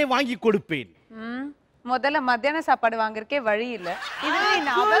கிரகங்களையே வாங்கி கொடுப்பேன். முதல்ல மத்தியான சாப்பாடு வாங்குறதுக்கே வழி இல்ல.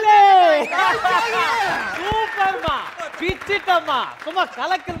 சூப்பர்மா, பிச்சிட்டம்மா, சும்மா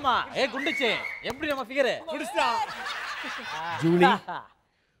கலக்குமா. ஏ குண்டுச்சு எப்படி நம்ம ஃபிகர்? ஜூலி,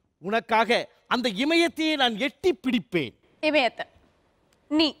 உனக்காக அந்த இமயத்தையே நான் எட்டி பிடிப்பேன். இமயத்தை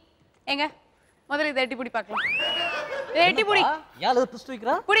நீ எங்க முதல்ல இதை எட்டி பிடி பார்க்கலாம். எட்டி பிடி. யாரு ட்விஸ்ட்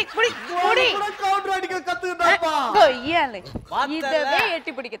வைக்கிறா? புடி புடி புடி. கவுண்டர் அடிக்க கத்துக்கிட்டாப்பா. கொய்யாலே இதவே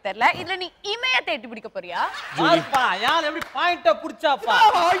எட்டி பிடிக்க தெரியல, இதுல நீ இமயத்தை எட்டி பிடிக்க போறியா? பாருப்பா யார் எப்படி பாயிண்ட புடிச்சாப்பா.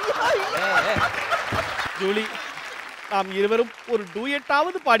 ஜூலி, நாம் இருவரும் ஒரு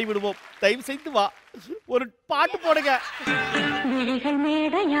டூயட்டாவது பாடி விடுவோம். தயவு செய்து வா, ஒரு பாட்டு போடுங்க.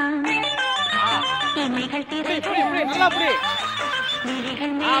 நல்லா புடி.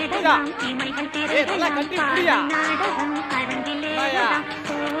 நல்லா கட்டி புடியா.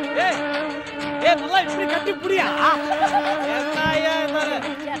 நல்லா இப்படி கட்டி புடியா.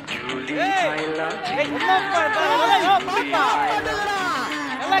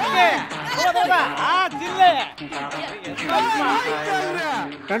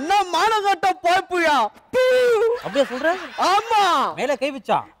 என்ன மானகட்ட போய்ப்புயா. அப்படியே சொல்ற? ஆமா. மேல கை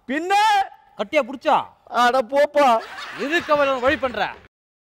வச்சா பின்ன கட்டியா புடிச்சா? அட போப்பா. இதுக்கு அவள வழி பண்ற.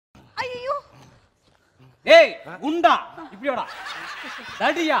 ஐயோ ஏய் குண்டா இப்படியோடா.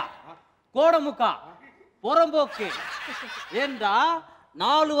 தடியா கோடமுக்கா புறம்போக்கு ஏண்டா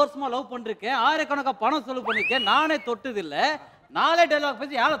 4 வருஷமா லவ் பண்ணிருக்கேன், ஆயிரக்கணக்கா பணம் செலவு பண்ணிருக்கேன், நானே தொட்டது இல்ல. நாளே டயலாக்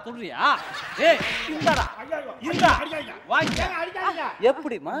பேசி யார தொடுறியா? ஏய் இந்தடா இந்தா வாங்க.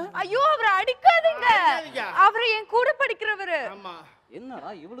 எப்படிமா? ஐயோ அவரை அடிக்காதீங்க, அவரை என் கூட படிக்கிறவரு. ஆமா. என்னடா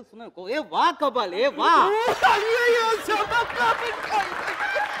இவ்வளவு சொன்ன? ஏ வா கபாலே வா. ஐயோ சமக்காபி.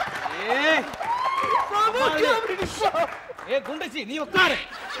 ஏ குண்டச்சி நீ உட்காரு.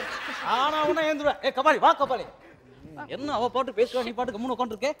 ஆனா உன்ன ஏந்துற. ஏ கபாலி வா கபாலி. என்ன அவ பாட்டு பேசுவா, நீ பாட்டு கம்முன்னு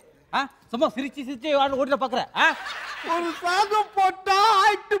உட்கார்ந்திருக்கே? சும்மா சிரிச்சு சிரிச்சு ஓடில பாக்குற. ஒரு சாகம் போட்டா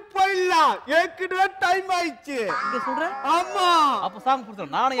ஆயிட்டு போயிடலாம். ஏற்கனவே டைம் ஆயிடுச்சு. இங்க சொல்ற? ஆமா. அப்ப சாங்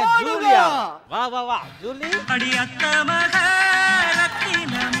கொடுத்துறோம். நானே என் ஜூலியா. வா வா வா ஜூலி. அடி அத்தமக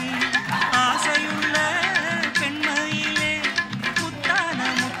ரத்தினமே, ஆசையுள்ள பெண்மையிலே, முத்தான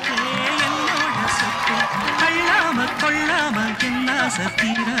முத்தே என்னோட சொத்து, அள்ளாம கொள்ளாம என்ன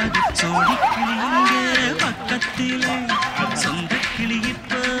சத்தீராது. சோடிக்கிளி இங்கே பக்கத்திலே, சொந்த கிளி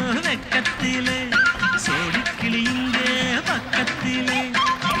இப்போ வெக்கத்திலே. சோடிக்கிளி இங்கே பக்கத்திலே,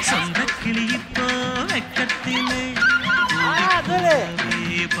 சொந்த கிளி இப்போ வெக்கத்திலே.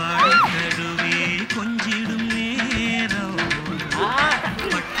 பாடக்கடுவே கொஞ்சிடும் நேரம்,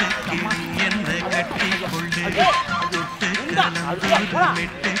 பட்டு கிளி என்ற கட்டி கொண்டு, தொட்டு கலந்தோடு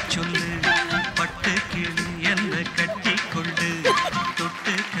மெட்டு சொல்லு. பட்டு கிளி என்ற கட்டி கொண்டு,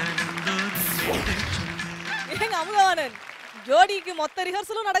 தொட்டு கலந்தோடு மெட்டு சொல்லு. ஏங்க அமுதவாணன், ஜோடிக்கு மொத்த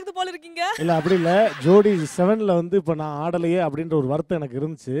ரிஹர்சலும் நடக்குது போல இருக்கீங்க. இல்ல அப்படி இல்ல, ஜோடி 7ல வந்து இப்ப நான் ஆடலையே அப்படின்ற ஒரு வருத்தம் எனக்கு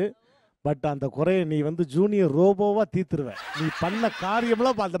இருந்துச்சு. பட் அந்த குறைய நீ வந்து ஜூனியர் ரோபோவா தீத்துருவ. நீ பண்ண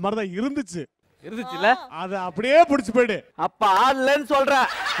காரியம்லாம் அந்த மாதிரி தான் இருந்துச்சு. இருந்துச்சுல? அது அப்படியே புடிச்சு போயிடு. அப்ப ஆடலன்னு சொல்ற.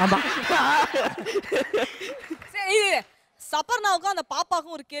 ஆமா. சரி சபர்னாவுக்கும் அந்த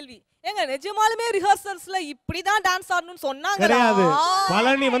பாப்பாக்கும் ஒரு கேள்வி. ஏங்க நிஜமாலுமே ரிஹர்சல்ஸ்ல இப்படிதான் டான்ஸ் ஆடணும்னு சொன்னாங்க. கிடையாது.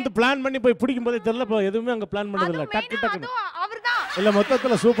 பழனி வந்து பிளான் பண்ணி போய் பிடிக்கும் போதே தெரியல, எதுவுமே அங்க பிளான் பண்ணது இல்ல. டக்கு டக்கு இல்ல,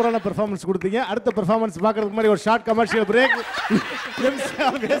 மொத்தத்துல சூப்பரான பெர்ஃபார்மன்ஸ் கொடுத்தீங்க. அடுத்த பெர்ஃபார்மன்ஸ் பார்க்கறதுக்கு முன்னாடி ஒரு short commercial break.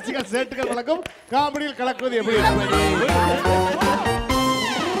 MCR physical செட்டுகள் வழக்கம் காமெடியில் கலக்குவது எப்படி?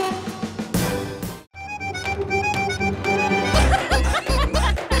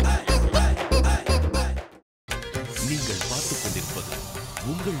 நீங்கள் பார்த்துக் கொண்டிருப்பது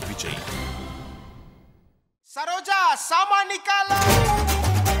உங்கள் Vijay. Saroja சாமானிகாலா.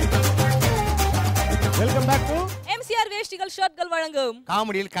 Welcome back to MCR வேஷ்டிகள் ஷர்ட்கள் வழங்கும்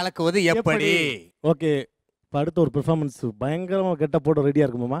காமெடியில் கலக்குவது எப்படி? ஓகே, இப்ப அடுத்த ஒரு பெர்ஃபார்மன்ஸ் பயங்கரமா கெட்ட போட ரெடியா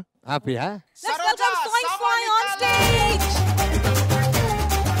இருக்குமாமா? ஹாப்பியா? Let's welcome Swing Swing on stage.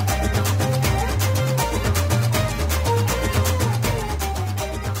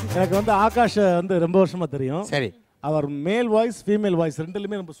 எனக்கு வந்து ஆகாஷ் வந்து ரொம்ப வருஷமா தெரியும். சரி. அவர் மேல் வாய்ஸ் ஃபீமேல் வாய்ஸ்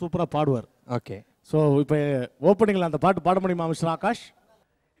ரெண்டுலயுமே ரொம்ப சூப்பரா பாடுவார். ஓகே. ஸோ இப்போ ஓப்பனிங்ல அந்த பாட்டு பாட முடியுமா மிஸ்டர் ஆகாஷ்?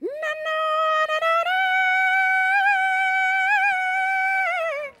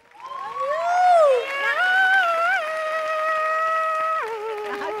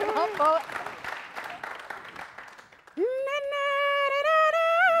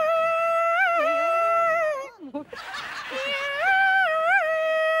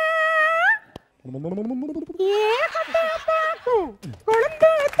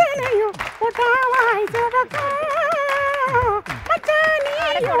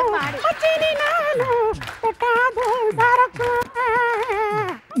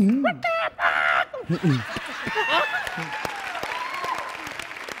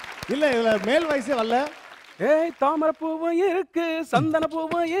 இல்ல இதுல மேல் வயசே வரல. ஏய் தாமரை பூவும் இருக்கு, சந்தன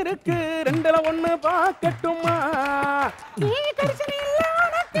பூவும் இருக்கு, ரெண்டுல ஒண்ணு பாக்கட்டுமா?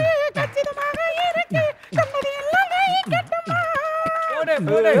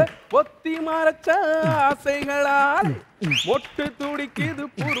 பொத்தி மறைச்ச ஆசைகளால் மொட்டு துடிக்குது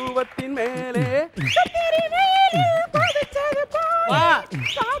புருவத்தின் மேலே.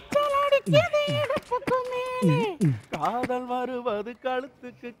 காதல் வருவது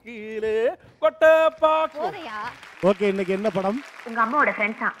கழுத்துக்கு கீழே கொட்ட பாக்கும். ஓகே, இன்னைக்கு என்ன படம்? உங்க அம்மாவோட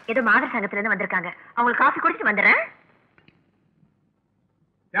ஃப்ரெண்ட்ஸா ஏதோ மாதர் சங்கத்துல இருந்து வந்திருக்காங்க. அவங்களுக்கு காஃபி குடிச்சிட்டு வந்துடுறேன்.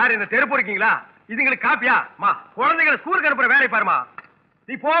 யார் இந்த தெருப்பு இருக்கீங்களா? இதுங்களுக்கு காப்பியா? மா குழந்தைகளை ஸ்கூலுக்கு அனுப்புற வேலை பாருமா.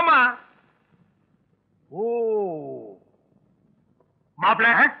 நீ போமா. ஓ மாப்பிள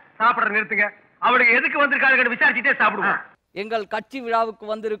சாப்பிட நிறுத்துங்க. அவளுக்கு எதுக்கு வந்திருக்காங்க விசாரிச்சுட்டே சாப்பிடுவோம். எங்கள் கட்சி விழாவுக்கு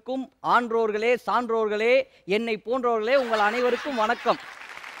வந்திருக்கும் ஆன்றோர்களே, சான்றோர்களே, என்னை போன்றவர்களே, உங்கள் அனைவருக்கும் வணக்கம்.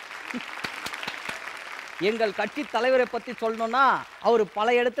 எங்கள் கட்சி தலைவரை பத்தி சொல்லணும்னா அவர் பல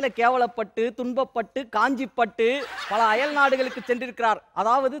இடத்துல கேவலப்பட்டு, துன்பப்பட்டு, காஞ்சிப்பட்டு பல அயல் நாடுகளுக்கு சென்றிருக்கிறார்.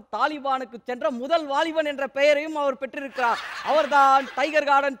 அதாவது தாலிபானுக்கு சென்ற முதல் வாலிபன் என்ற பெயரையும் அவர் பெற்றிருக்கிறார். அவர்தான் டைகர்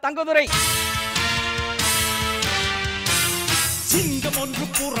கார்டன் தங்கதுரை. சிங்கம் ஒன்று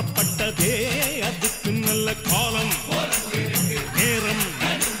கூறப்பட்டதே, அதுக்கு நல்ல காலம் நேரம்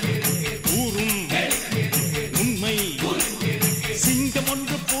கூறும் உண்மை. சிங்கம்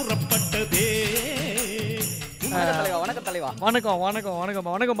ஒன்று கூறப்பட்டதே. வணக்கம் தலைவா. வணக்கம் வணக்கம் வணக்கம்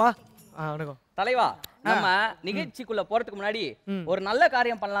வணக்கம்மா. வணக்கம் தலைவா. நம்ம நிகழ்ச்சிக்குள்ள போறதுக்கு முன்னாடி ஒரு நல்ல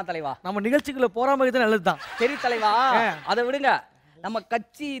காரியம் பண்ணலாம் தலைவா. நம்ம நிகழ்ச்சிக்குள்ள போறாம இது நல்லதுதான். சரி தலைவா, அதை விடுங்க. நம்ம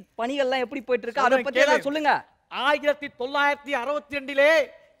கட்சி பணிகள்லாம் எப்படி போயிட்டு இருக்கு அதை பத்தி ஏதாவது சொல்லுங்க. 1962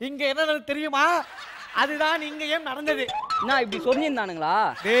 இங்க என்ன நடந்தது தெரியுமா? அதுதான் இங்க ஏன் நடந்தது. நான் இப்படி சொல்லியிருந்தானுங்களா?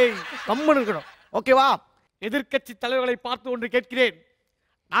 டேய் கம்மன் இருக்கணும், ஓகேவா? எதிர்க்கட்சி தலைவர்களை பார்த்து ஒன்று கேட்கிறேன்.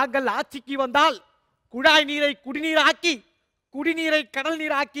 நாங்கள் ஆட்சிக்கு வந்தால் குழாய் நீரை குடிநீராக்கி, குடிநீரை கடல்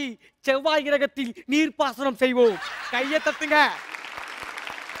நீராக்கி, செவ்வாய் கிரகத்தில் நீர்ப்பாசனம் செய்வோம். கையை தட்டுங்க.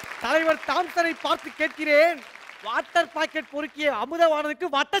 தலைவர் தாம்சனை பார்த்து கேட்கிறேன். வாட்டர் பாக்கெட் பொறுக்கிய அமுதவானனுக்கு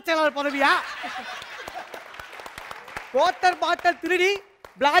வட்ட செயலாளர் பதவியா? வாட்டர் பாட்டில் திருடி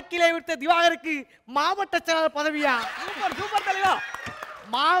பிளாக்கிலே விட்ட திவாகருக்கு மாவட்ட செயலாளர் பதவியா? சூப்பர் சூப்பர் தலைவா.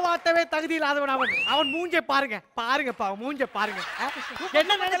 மாவாட்டவே தகுதி இல்லாதவன் அவன். அவன் மூஞ்சே பாருங்க, பாருங்கப்பா மூஞ்சே பாருங்க.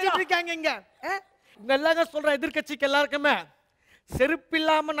 என்ன நினைச்சிட்டு இருக்காங்க இங்க? இங்க எல்லாம் சொல்ற எதிர்கட்சிக்கு எல்லாருக்குமே செருப்பு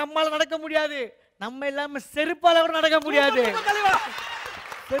இல்லாம நம்மால நடக்க முடியாது, நம்ம இல்லாம செருப்பால கூட நடக்க முடியாது.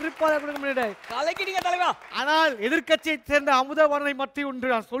 செருப்பால கூட முடியாது. கலக்கிடுங்க தலைவா. ஆனால் எதிர்கட்சியை சேர்ந்த அமுதவர்ணனை பற்றி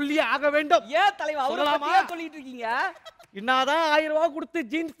ஒன்று நான் சொல்லியே ஆக வேண்டும். ஏன் தலைவா அவரை சொல்லிட்டு இருக்கீங்க? என்னதான் 1000 ரூபாய் கொடுத்து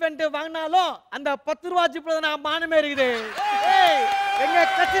ஜீன்ஸ் பேண்ட் வாங்கினாலும் அந்த 10 ரூபாய் ஜிப்ல நான் மானமே இருக்குது. எங்க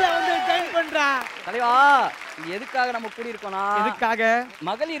கட்சியில வந்து ஜாயின் பண்றா தலைவா. எதுக்காக நம்ம கூடி இருக்கோம்னா, எதுக்காக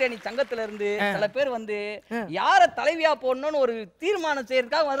மகளிர் அணி சங்கத்துல இருந்து சில பேர் வந்து யார தலைவியா போடணும்னு ஒரு தீர்மானம்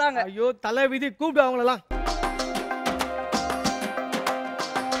செய்யறதுக்காக வர்றாங்க. ஐயோ தலை விதி, கூப்பிடு அவங்களெல்லாம்.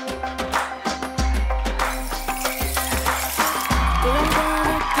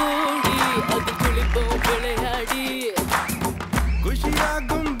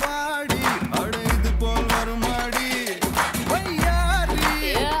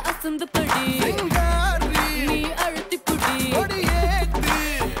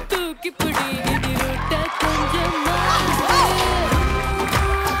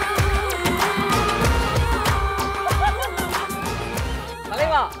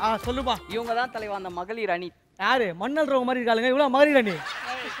 சொல்லுப்பா. இவங்க தான் தலைவா அந்த மகளிர் அணி. யாரு மண்ணல் ரோக மாதிரி இருக்காளுங்க, இவ்வளவு மகளிர் அணி.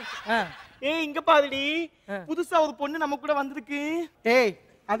 ஏய் இங்க பாருடி, புதுசா ஒரு பொண்ணு நம்ம கூட வந்திருக்கு. ஏய்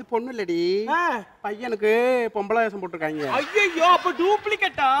அது பொண்ணு இல்லடி, பையனுக்கு பொம்பளை வேஷம் போட்டுருக்காங்க. ஐயோ அப்ப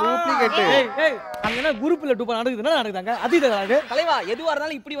டூப்ளிகேட்டா? டூப்ளிகேட். ஏய் அங்க என்ன குரூப்ல டூப்பா நடக்குதுன்னா நடக்குதாங்க? அது இது தலைவா எதுவா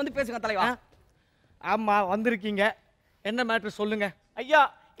இருந்தாலும் இப்படி வந்து பேசுங்க தலைவா. ஆமா வந்திருக்கீங்க, என்ன மேட்டர் சொல்லுங்க. ஐயா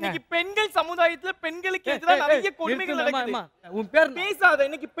இன்னைக்கு பெண்கள் சமுதாயத்துல பெண்களுக்கு எதிராக நிறைய கொடுமைகள் நடக்குது. உன் பேர் பேசாத.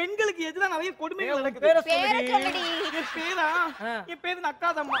 இன்னைக்கு பெண்களுக்கு எதிராக நிறைய கொடுமைகள் நடக்குது. பேரை சொல்லுடி. என் பேரா? என் பேரு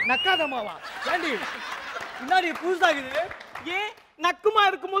நக்காதம்மா. நக்காதம்மாவா? ஏண்டி முன்னாடி புதுசாகுது. ஏன் நக்குமா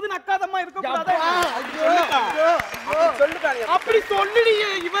இருக்கும்போது நக்காதம்மா இருக்க கூடாதா? அப்படி சொல்லுடி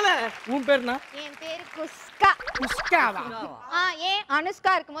இவள. உன் பேர்னா? என் பேரு குஸ்கா. குஸ்காவா? ஏன்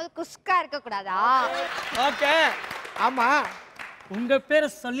அனுஷ்கா இருக்கும்போது குஸ்கா இருக்க கூடாதா? ஓகே. ஆமா உங்க பேரை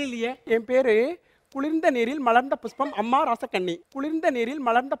சொல்லலையே. என் பேரு குளிர்ந்த நீரில் மலர்ந்த புஷ்பம் அம்மா ராசக்கண்ணி. குளிர்ந்த நீரில்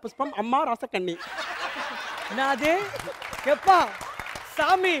மலர்ந்த புஷ்பம் அம்மா ராசக்கண்ணி. என்னது? எப்பா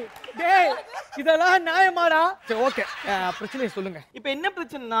சாமி டேய் இதெல்லாம் நியாயமாடா? சரி ஓகே, பிரச்சனையை சொல்லுங்க. இப்போ என்ன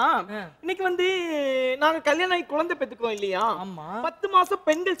பிரச்சனைனா, இன்னைக்கு வந்து நாங்க கல்யாணம் ஆகி குழந்தை பெத்துக்கிறோம் இல்லையா? ஆமா. 10 மாசம்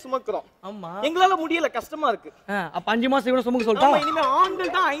பெண்கள் சுமக்குறோம். ஆமா. எங்களால முடியல, கஷ்டமா இருக்கு. அப்ப 5 மாசம் இவன சுமக்க சொல்றா? ஆமா, இனிமே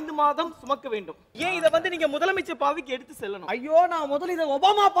ஆண்கள் தான் 5 மாதம் சுமக்க வேண்டும். ஏன் இத வந்து நீங்க முதலமைச்சர் பாவிக்கு எடுத்து செல்லணும்? ஐயோ நான் முதல்ல இதை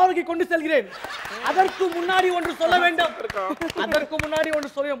ஒபாமா பாவிக்கு கொண்டு செல்கிறேன். அதற்கு முன்னாடி ஒன்று சொல்ல வேண்டும். அதற்கு முன்னாடி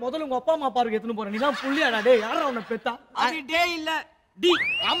ஒன்று சொல்ல, முதல்ல உங்க அப்பா அம்மா பாருக்கு எடுத்துன்னு போறேன். நீதான் புள்ளியாடா? டேய் யாரா உன்னை பெத்தா? அது டே இல்ல டி.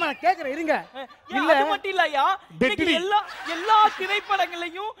 ஆமா நான் கேக்குறேன் இருங்க. இல்ல அது மட்டும் இல்லையா, எல்லா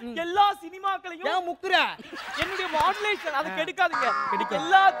திரைப்படங்களையும் எல்லா சினிமாக்களையும் ஏன் முக்குற? என்னுடைய மாடுலேஷன் அதை கெடுக்காதீங்க.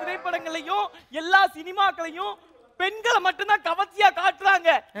 எல்லா திரைப்படங்களையும் எல்லா சினிமாக்களையும் பெண்களை மட்டும்தான் கவர்ச்சியா காட்டுறாங்க.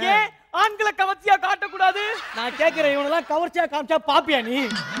 ஏன் ஆண்களை கவர்ச்சியா காட்டக்கூடாது? நான் கேக்குறேன், இவனெல்லாம் கவர்ச்சியா காமிச்சா பாப்பியா நீ?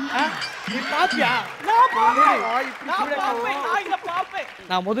 நீ பாப்பியா?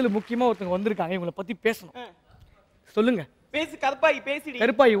 நான் முதல்ல முக்கியமா ஒருத்தங்க வந்திருக்காங்க, இவங்களை பத்தி பேசணும். சொல்லுங்க. பேசு கருப்பாயி, பேசிடி.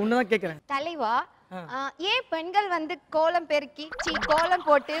 கருப்பாயி உன்னதான் கேக்குறேன். தலைவா ஏன் பெண்கள் வந்து கோலம் பெருக்கி கோலம்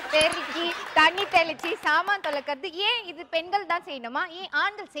போட்டு பெருக்கி தண்ணி தெளிச்சு சாமான் தொலைக்கிறது ஏன் இது பெண்கள் தான் செய்யணுமா? ஏன்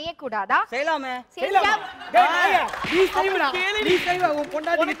ஆண்கள் செய்யக்கூடாதா? செய்யலாமே. செய்யலாம். நீ செய்வடா. நீ செய்வ. உன்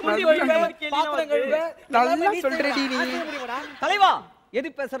பொண்டாட்டி குண்டி வைக்க பாத்திரம் கழுவ நல்லா சொல்றடி நீ. தலைவா எது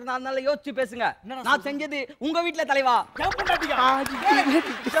பேசுறதா இருந்தாலும் யோசிச்சு பேசுங்க. நான் செஞ்சது உங்க வீட்ல தலைவா.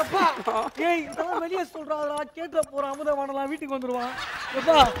 ஏய் இதெல்லாம் வெளிய சொல்றாடா, கேட்ற போற அமுதவானலாம் வீட்டுக்கு வந்துருவான்.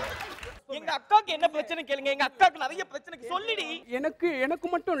 எப்பா எங்க அக்காக்கு என்ன பிரச்சனை கேளுங்க. எங்க அக்காக்கு நிறைய பிரச்சனை சொல்லிடி. எனக்கு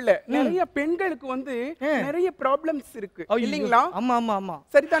மட்டும் இல்ல, நிறைய பெண்களுக்கு வந்து நிறைய ப்ராப்ளம்ஸ் இருக்கு இல்லீங்களா? ஆமா ஆமா ஆமா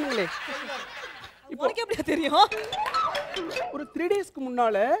சரிதானுங்களே. இப்போ எப்படி தெரியும்? ஒரு 3 டேஸ்க்கு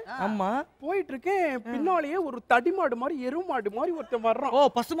முன்னால ஆமா போயிட்டு இருக்கேன், பின்னாலேயே ஒரு தடிமாடு மாதிரி எருமாடு மாதிரி ஒருத்தன் வர்றான். ஓ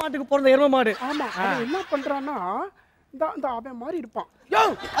பசு மாட்டுக்கு பிறந்த எருமை மாடு. ஆமா. அவன் என்ன பண்றான்னா இந்த அவன் மாதிரி இருப்பான். யோ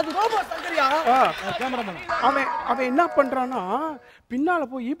அது ரோபோ சங்கரியா? கேமராமேன். அவன் என்ன பண்றான்னா பின்னால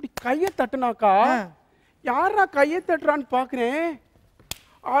போய் இப்படி கையை தட்டுனாக்கா, யாரா கையை தட்டுறான்னு பாக்குறேன்.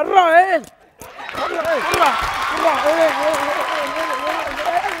 அர்ரா ஏய்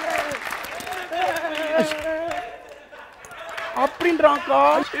அப்படின்றாக்கா.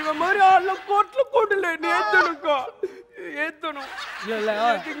 இவன் மாதிரி ஆள்ல கோட்ல கோடல ஏத்தணுக்கா, ஏத்தணும். இல்ல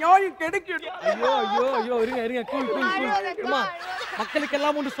நியாயம் கிடைக்கும். ஐயோ ஐயோ ஐயோ இருங்க கூல் கூல் கூல். அம்மா மக்களுக்கு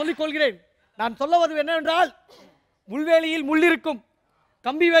எல்லாம் ஒன்று சொல்லிக் கொள்கிறேன். நான் சொல்ல வருவது என்னவென்றால், முள்வேலியில் முள் இருக்கும்,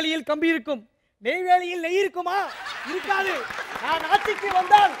 கம்பி வேலியில் கம்பி இருக்கும், நெய்வேலியில் நெய் இருக்குமா? இருக்காது. நான் ஆட்சிக்கு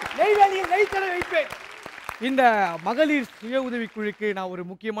வந்தால் நெய்வேலியில் நெய்த்தலை வைப்பேன். இந்த மகளிர் சுய உதவி குழுக்கு நான் ஒரு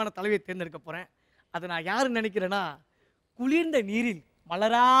முக்கியமான தலைவியை தேர்ந்தெடுக்க போறேன். அதை நான் யாருன்னு நினைக்கிறேன்னா, குளிர்ந்த நீரில்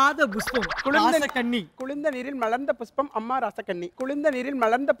மலராத புஷ்பம் குளிர்ந்த கண்ணி. குளிர்ந்த நீரில் மலர்ந்த புஷ்பம் அம்மா ராசக்கண்ணி. குளிர்ந்த நீரில்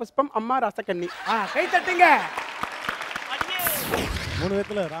மலர்ந்த புஷ்பம் அம்மா ராசக்கண்ணி. கை தட்டுங்க. 3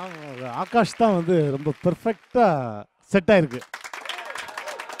 விதத்துல ஆகாஷ் தான் வந்து ரொம்ப பெர்ஃபெக்ட்டா செட் ஆயிருக்கு.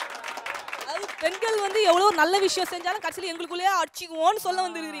 பெண்கள் வந்து எவ்வளவு நல்ல விஷயம் செஞ்சாலும் கடைசியில் எங்களுக்குள்ளேயே அடிச்சுக்குவோன்னு சொல்ல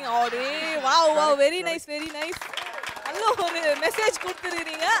வந்துருக்கீங்க. ஆடே wow wow, very nice very nice. நல்ல ஒரு மெசேஜ்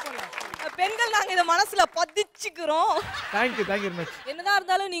கொடுத்துருக்கீங்க. பெண்கள் நாங்க இத மனசுல பதிச்சுக்கிறோம். Thank you very much. என்னதான்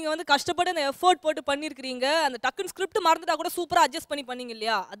இருந்தாலும் நீங்க வந்து கஷ்டப்பட்டு அந்த எஃபோர்ட் போட்டு பண்ணிருக்கீங்க. அந்த டக்குன் ஸ்கிரிப்ட் மறந்துட்டா கூட சூப்பரா அட்ஜஸ்ட் பண்ணீங்க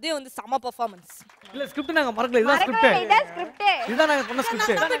இல்லையா? அதே வந்து சம பெர்ஃபார்மன்ஸ். இல்ல ஸ்கிரிப்ட் நாங்க மறக்கல, இதுதான் ஸ்கிரிப்ட். இதுதான் நாங்க பண்ண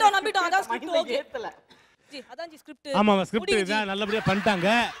ஸ்கிரிப்ட். நம்பிட்டோம் அதான் ஸ்கிரிப்ட். ஓகே ஜி அதான் ஜி ஸ்கிரிப்ட். ஆமா ஸ்கிரிப்ட் இதான் நல்லபடியா பண்ணிட்டாங்க.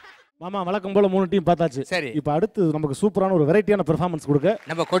 மாமா வழக்கம் போல 3 டீம் பார்த்தாச்சு. சரி, இப்போ அடுத்து நமக்கு சூப்பரான ஒரு வெரைட்டியான பெர்ஃபார்மன்ஸ் கொடுக்க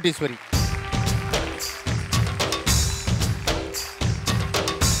நம்ம கோட்டீஸ்வரி.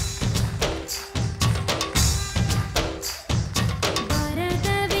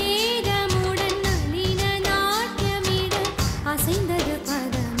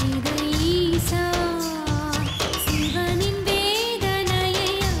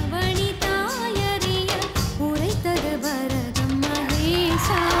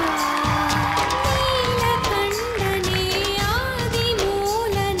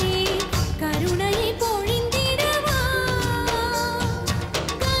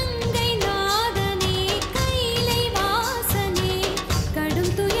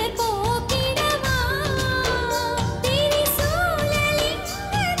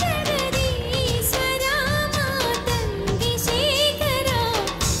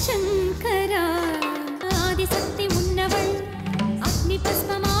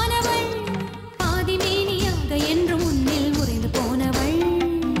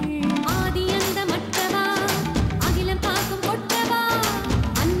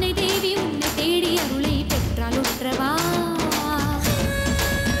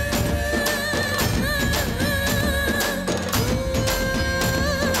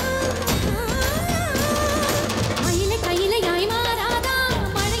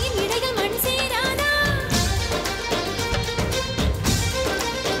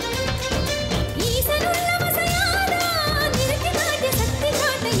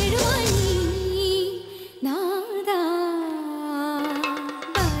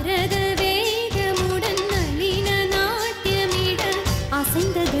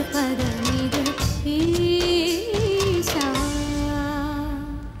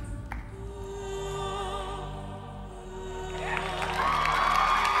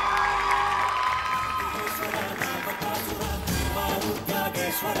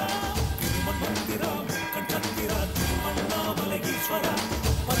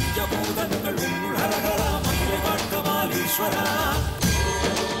 பஞ்சபூதங்கள் உன்னுள் ஹரஹரா மந்திர காட்கமாலீஸ்வரா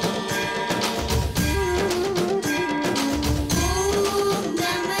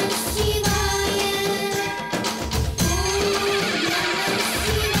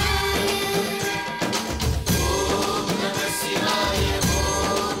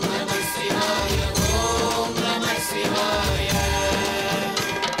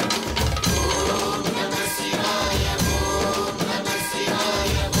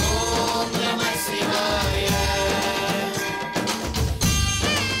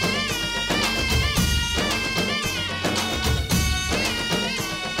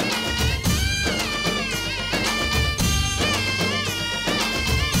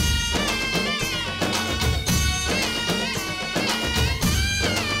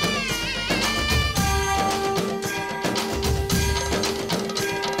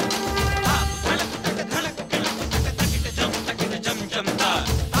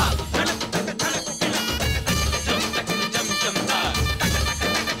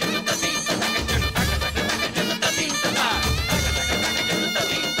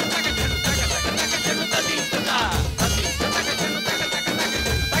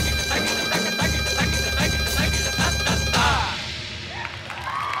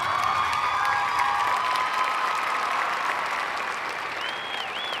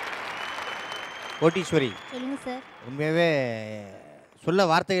கோட்டீஸ்வரி சொல்லுங்க சார். உண்மையாகவே சொல்ல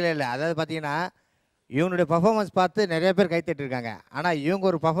வார்த்தைகளே இல்லை. அதாவது பார்த்தீங்கன்னா இவனுடைய பர்ஃபார்மன்ஸ் பார்த்து நிறைய பேர் கைத்தட்டிருக்காங்க. ஆனால் இவங்க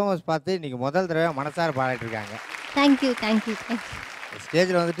ஒரு பர்ஃபார்மன்ஸ் பார்த்து இன்றைக்கி முதல் தடவை மனசார பாடிட்டுருக்காங்க. Thank you thank you.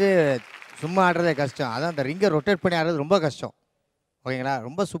 ஸ்டேஜில் வந்துட்டு சும்மா ஆடுறதே கஷ்டம், அதான் அந்த ரிங்கை ரொட்டேட் பண்ணி ஆடுறது ரொம்ப கஷ்டம். ஓகேங்களா,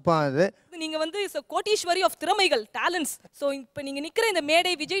 ரொம்ப சூப்பரானது. நீங்க வந்து கோட்டீஸ்வரி ஆஃப் திறமைகள் டேலண்ட்ஸ். ஸோ இப்போ நீங்க நிக்கிற இந்த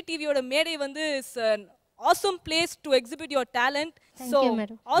மேடை விஜய் டிவியோட மேடை வந்து awesome place to exhibit your talent. Thank so you,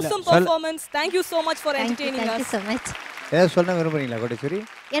 madam. awesome performance. Thank you so much for entertaining Thank you us. so much. ஏதாவது சொல்ல விரும்புறீங்களா கோட்டீஸ்வரி?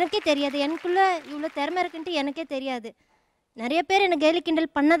 எனக்கே தெரியாது, எனக்குள்ள இவ்வளோ திறமை இருக்குன்ட்டு எனக்கே தெரியாது. நிறைய பேர் என்ன கேலி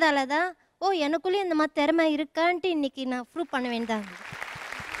கிண்டல் பண்ணதால தான் ஓ எனக்குள்ளே இந்த மாதிரி திறமை இருக்கான்ட்டு இன்னைக்கு நான் ப்ரூவ் பண்ண வேண்டாம்.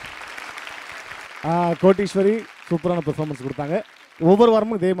 கோட்டீஸ்வரி சூப்பரான பெர்ஃபார்மன்ஸ் கொடுத்தாங்க. ஒவ்வொரு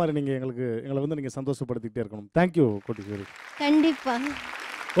வாரமும் இதே மாதிரி நீங்கள் எங்களை வந்து நீங்கள் சந்தோஷப்படுத்திக்கிட்டே இருக்கணும். தேங்க்யூ கோட்டீஸ்வரி. கண்டிப்பாக.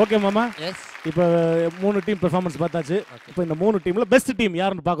 ஓகே மாமா. எஸ். இப்போ 3 டீம் பெர்ஃபார்மன்ஸ் பார்த்தாச்சு. இப்போ இந்த 3 டீமில் பெஸ்ட் டீம்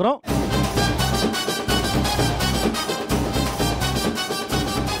யாருன்னு பார்க்குறோம்.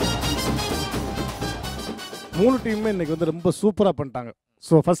 மூணு டீமுமே இன்னைக்கு வந்து ரொம்ப சூப்பராக பண்ணிட்டாங்க.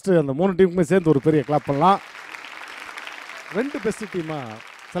 ஸோ ஃபஸ்ட்டு அந்த 3 டீமுக்குமே சேர்ந்து ஒரு பெரிய கிளாப் பண்ணலாம். 2 பெஸ்ட் டீமாக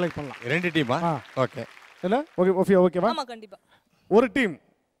செலக்ட் பண்ணலாம். 2 டீமா? ஓகே. என்ன ஓகே ஓகேவா? ஆமா கண்டிப்பா. ஒரு டீம்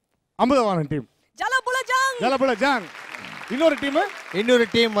அமுதவாணன் டீம், ஜலபுலஜாங். இன்னொரு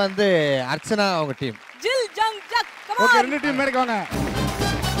டீம் வந்து அர்ச்சனா அவங்க டீம். ஜில் ஜங் ஜக். ஓகே, 2 டீம் மேடைக்கு வாங்க.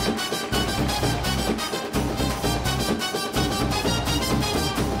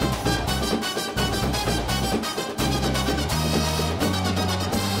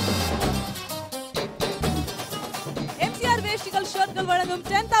 எம்சிஆர் வேஷ்டிகள் ஷர்ட்கள் வழங்கும்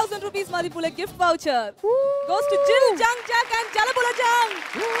 10,000 rupees மதிப்புள்ள gift voucher goes to Jil Jang Jak and Jalabulajang.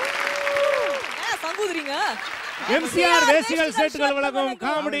 சங்கூதுறீங்க. MCR வேஷ்டிகள் ஷர்ட்கள் வழங்கும்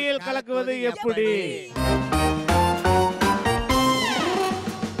காமெடியில் கலக்குவது எப்படி.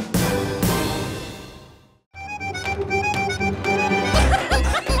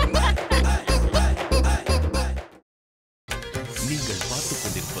 நீங்கள் பார்த்துக்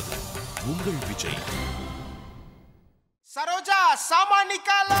கொண்டிருப்பது உங்கள் Vijay. Saroja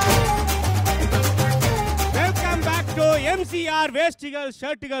சாமானிகாலா. Welcome back to MCR வேஷ்டிகள்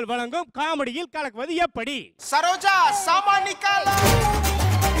ஷர்ட்டுகள் வழங்கும் காமெடியில் கலக்குவது எப்படி. சரோஜா சாமானிகாலா.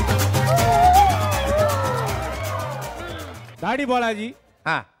 தாடி பாலாஜி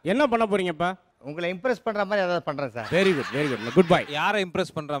என்ன பண்ண போறீங்கப்பா? உங்களை இம்ப்ரெஸ் பண்ற மாதிரி ஏதாவது பண்றேன் sir. Very good good bye. யாரை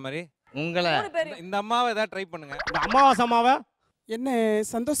இம்ப்ரெஸ் பண்ற மாதிரி? உங்களை. இந்த அம்மாவை ஏதாவது ட்ரை பண்ணுங்க. இந்த அமாவாசை அம்மாவை என்ன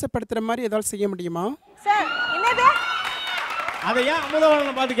சந்தோஷப்படுத்துற மாதிரி ஏதாவது செய்ய முடியுமா சார்? என்னது அதை ஏன்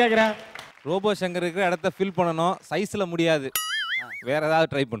அமுதவாணனை பார்த்து கேட்குற? ரோபோ சங்கர் இருக்கிற இடத்த ஃபில் பண்ணணும், சைஸ்ல முடியாது, வேற ஏதாவது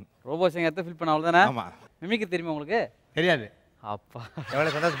ட்ரை பண்ணு. ரோபோ சங்கர் இடத்த ஃபில் பண்ண அவ்வளோதானே? ஆமா. மிமிக்கு தெரியுமா உங்களுக்கு? தெரியாது. அப்பா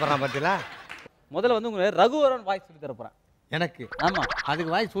எவ்வளோ சந்தோஷப்படுறான் பார்த்தீங்களா? முதல்ல வந்து உங்களுக்கு ரகுவரன் வாய்ஸ் சொல்லி தரப்போறேன். எனக்கு? ஆமா.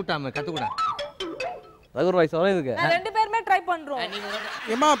 அதுக்கு வாய்ஸ் சூட்டாம கத்துக்கூட. ரகுவர் வாய்ஸ் வர இதுக்கு. நான் 2 பேருமே ட்ரை பண்றோம்.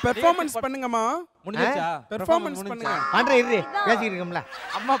 ஏமா பெர்ஃபார்மன்ஸ் பண்ணுங்கம்மா. முடிஞ்சிச்சா? பெர்ஃபார்மன்ஸ் பண்ணுங்க. பண்ற இரு பேசிட்டு இருக்கோம்ல.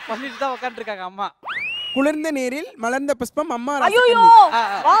 அம்மா பண்ணிட்டு தான் உட்கார்ந்து இருக்காங்க அம்மா. குளிர்ந்த நீரில் மலர்ந்த புஷ்பம் அம்மா. ஐயோ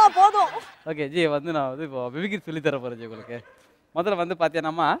வா போதும். ஓகே ஜி, வந்து நான் வந்து இப்போ மிமிக்ரி சொல்லி தர போறேன் ஜி உங்களுக்கு. முதல்ல வந்து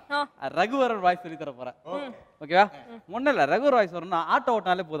பாத்தீங்கன்னா ரகுவரன் வாய்ஸ் சொல்லி தர போறேன். ஓகேவா? ஒன்றும் இல்லை, ரகுவர் வாய்ஸ் வரணும்னா ஆட்டோ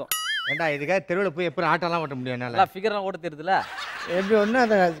ஓட்டினாலே போதும். ஏண்டா இதுக்காக தெருவில் போய் எப்படி ஆட்டோலாம் ஓட்ட முடியும் என்னால? ஃபிகர்லாம் ஓட்ட தெரியுதுல? எப்படி ஒன்று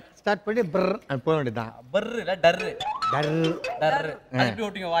அதை ஸ்டார்ட் பண்ணி பர் போக வேண்டியதுதான். பர்ரு இல்லை டர்ரு. டர் அது எப்படி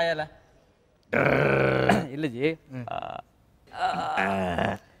ஓட்டுங்க வாயால இல்ல ஜி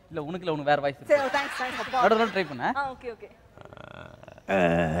இல்ல உனக்கு இல்ல உனக்கு வேற வாய்ஸ் சரி தேங்க்ஸ் அப்பா நடுவுல ட்ரை பண்ண ஓகே ஓகே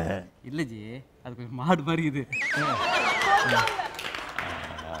இல்ல ஜி அது கொஞ்சம் மாடு மாதிரி இது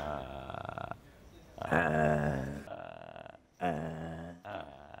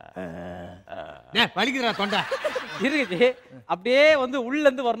வலிக்குதுடா தொண்டை இருக்கு ஜி அப்படியே வந்து உள்ள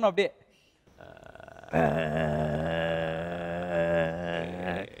இருந்து வரணும் அப்படியே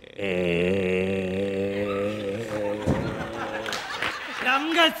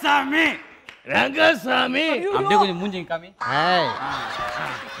ரங்கசாமி ரங்கசாமி அப்படியே கொஞ்சம் மூஞ்சிங்க காமி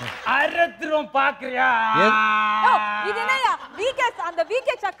அரத்திரம் பாக்குறியா இது என்னயா அந்த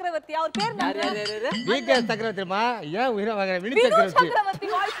விகே சக்கரவர்த்தி அவர் பேர் என்ன விகே சக்கரவர்த்திமா ஏன் உயிரை வாங்குற வினி சக்கரவர்த்தி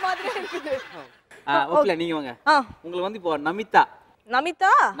வாய்ஸ் மாதிரி இருக்குது ஓகே நீங்க வாங்க உங்களுக்கு வந்து இப்போ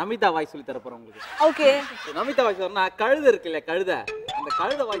நமிதா வாய்ஸ் சொல்லி தர போறேன் உங்களுக்கு ஓகே நமிதா வாய்ஸ் வரனா கழுதை இருக்குல்ல கழுதை அந்த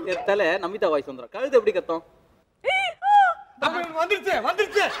கழுதை வாய்ஸ் எடுத்தாலே நமிதா வாய்ஸ் வந்துரும் கழுதை எப்படி கத்தும்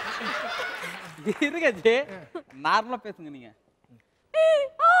வந்துருச்சு இருங்க ஜி நார்மலா பேசுங்க நீங்க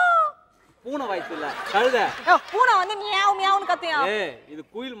பூனை வாய்ஸ் இல்ல கழுதை பூனை வந்து மியாவ் மியாவ்னு கத்தியா இது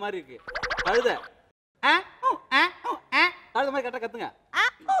குயில் மாதிரி இருக்கு கழுதை கழுதை மாதிரி கரெக்டா கத்துங்க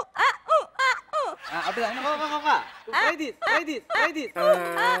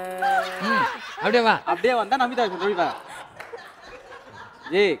அப்படியே வந்தா நமிதா சொல்லிவா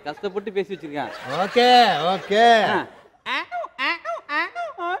ஏய் கஷ்டப்பட்டு பேசி வச்சிருக்கேன் ஓகே ஓகே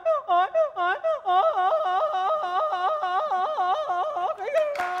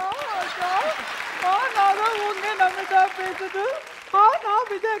நமிதா பேசுது நான்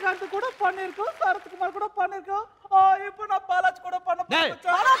விஜயகாந்த் கூட பண்ணிருக்கோம் சரத்குமார் கூட பண்ணிருக்கோம் இப்போ நான் பாலாஜ் கூட பண்ண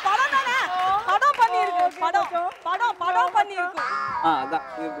படம் பண்ணிருக்கு படம் பண்ணிருக்கு அதான்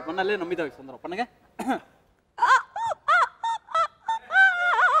இது பண்ணாலே நமிதா வாய்ஸ் வந்துரும் பண்ணுங்க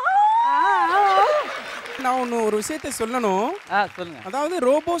நான் ஒரு விஷயத்தை சொல்லணும் சொல்லுங்க அதாவது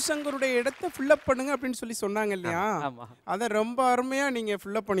ரோபோ சங்கருடைய இடத்தை ஃபில்லப் பண்ணுங்க அப்படின்னு சொல்லி சொன்னாங்க இல்லையா அதை ரொம்ப அருமையா நீங்க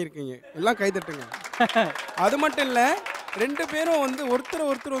ஃபில்லப் பண்ணிருக்கீங்க எல்லாம் கைதட்டுங்க அது மட்டும் இல்ல ரெண்டு பேரும் வந்து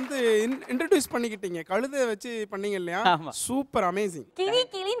ஒருத்தர் வந்து இன்ட்ரோடியூஸ் பண்ணிக்கிட்டீங்க கழுதை வச்சு பண்ணீங்க இல்லையா சூப்பர் அமேசிங்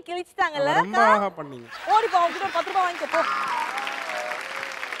கிளின்னு கிழிச்சிட்டாங்கல்ல ரொம்ப அழகா பண்ணீங்க ஓடி போ உங்க 10 ரூபாய் வாங்கிக்கோ போ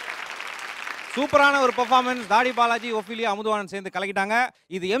சூப்பரான ஒரு பெர்ஃபார்மன்ஸ் தாடி பாலாஜி ஒஃபிலியா அமுதவாணன் சேர்ந்து கலக்கிட்டாங்க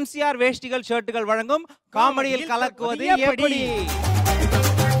இது எம்சிஆர் வேஷ்டிகள் ஷர்ட்டுகள் வழங்கும் காமெடியில் கலக்குவது எப்படி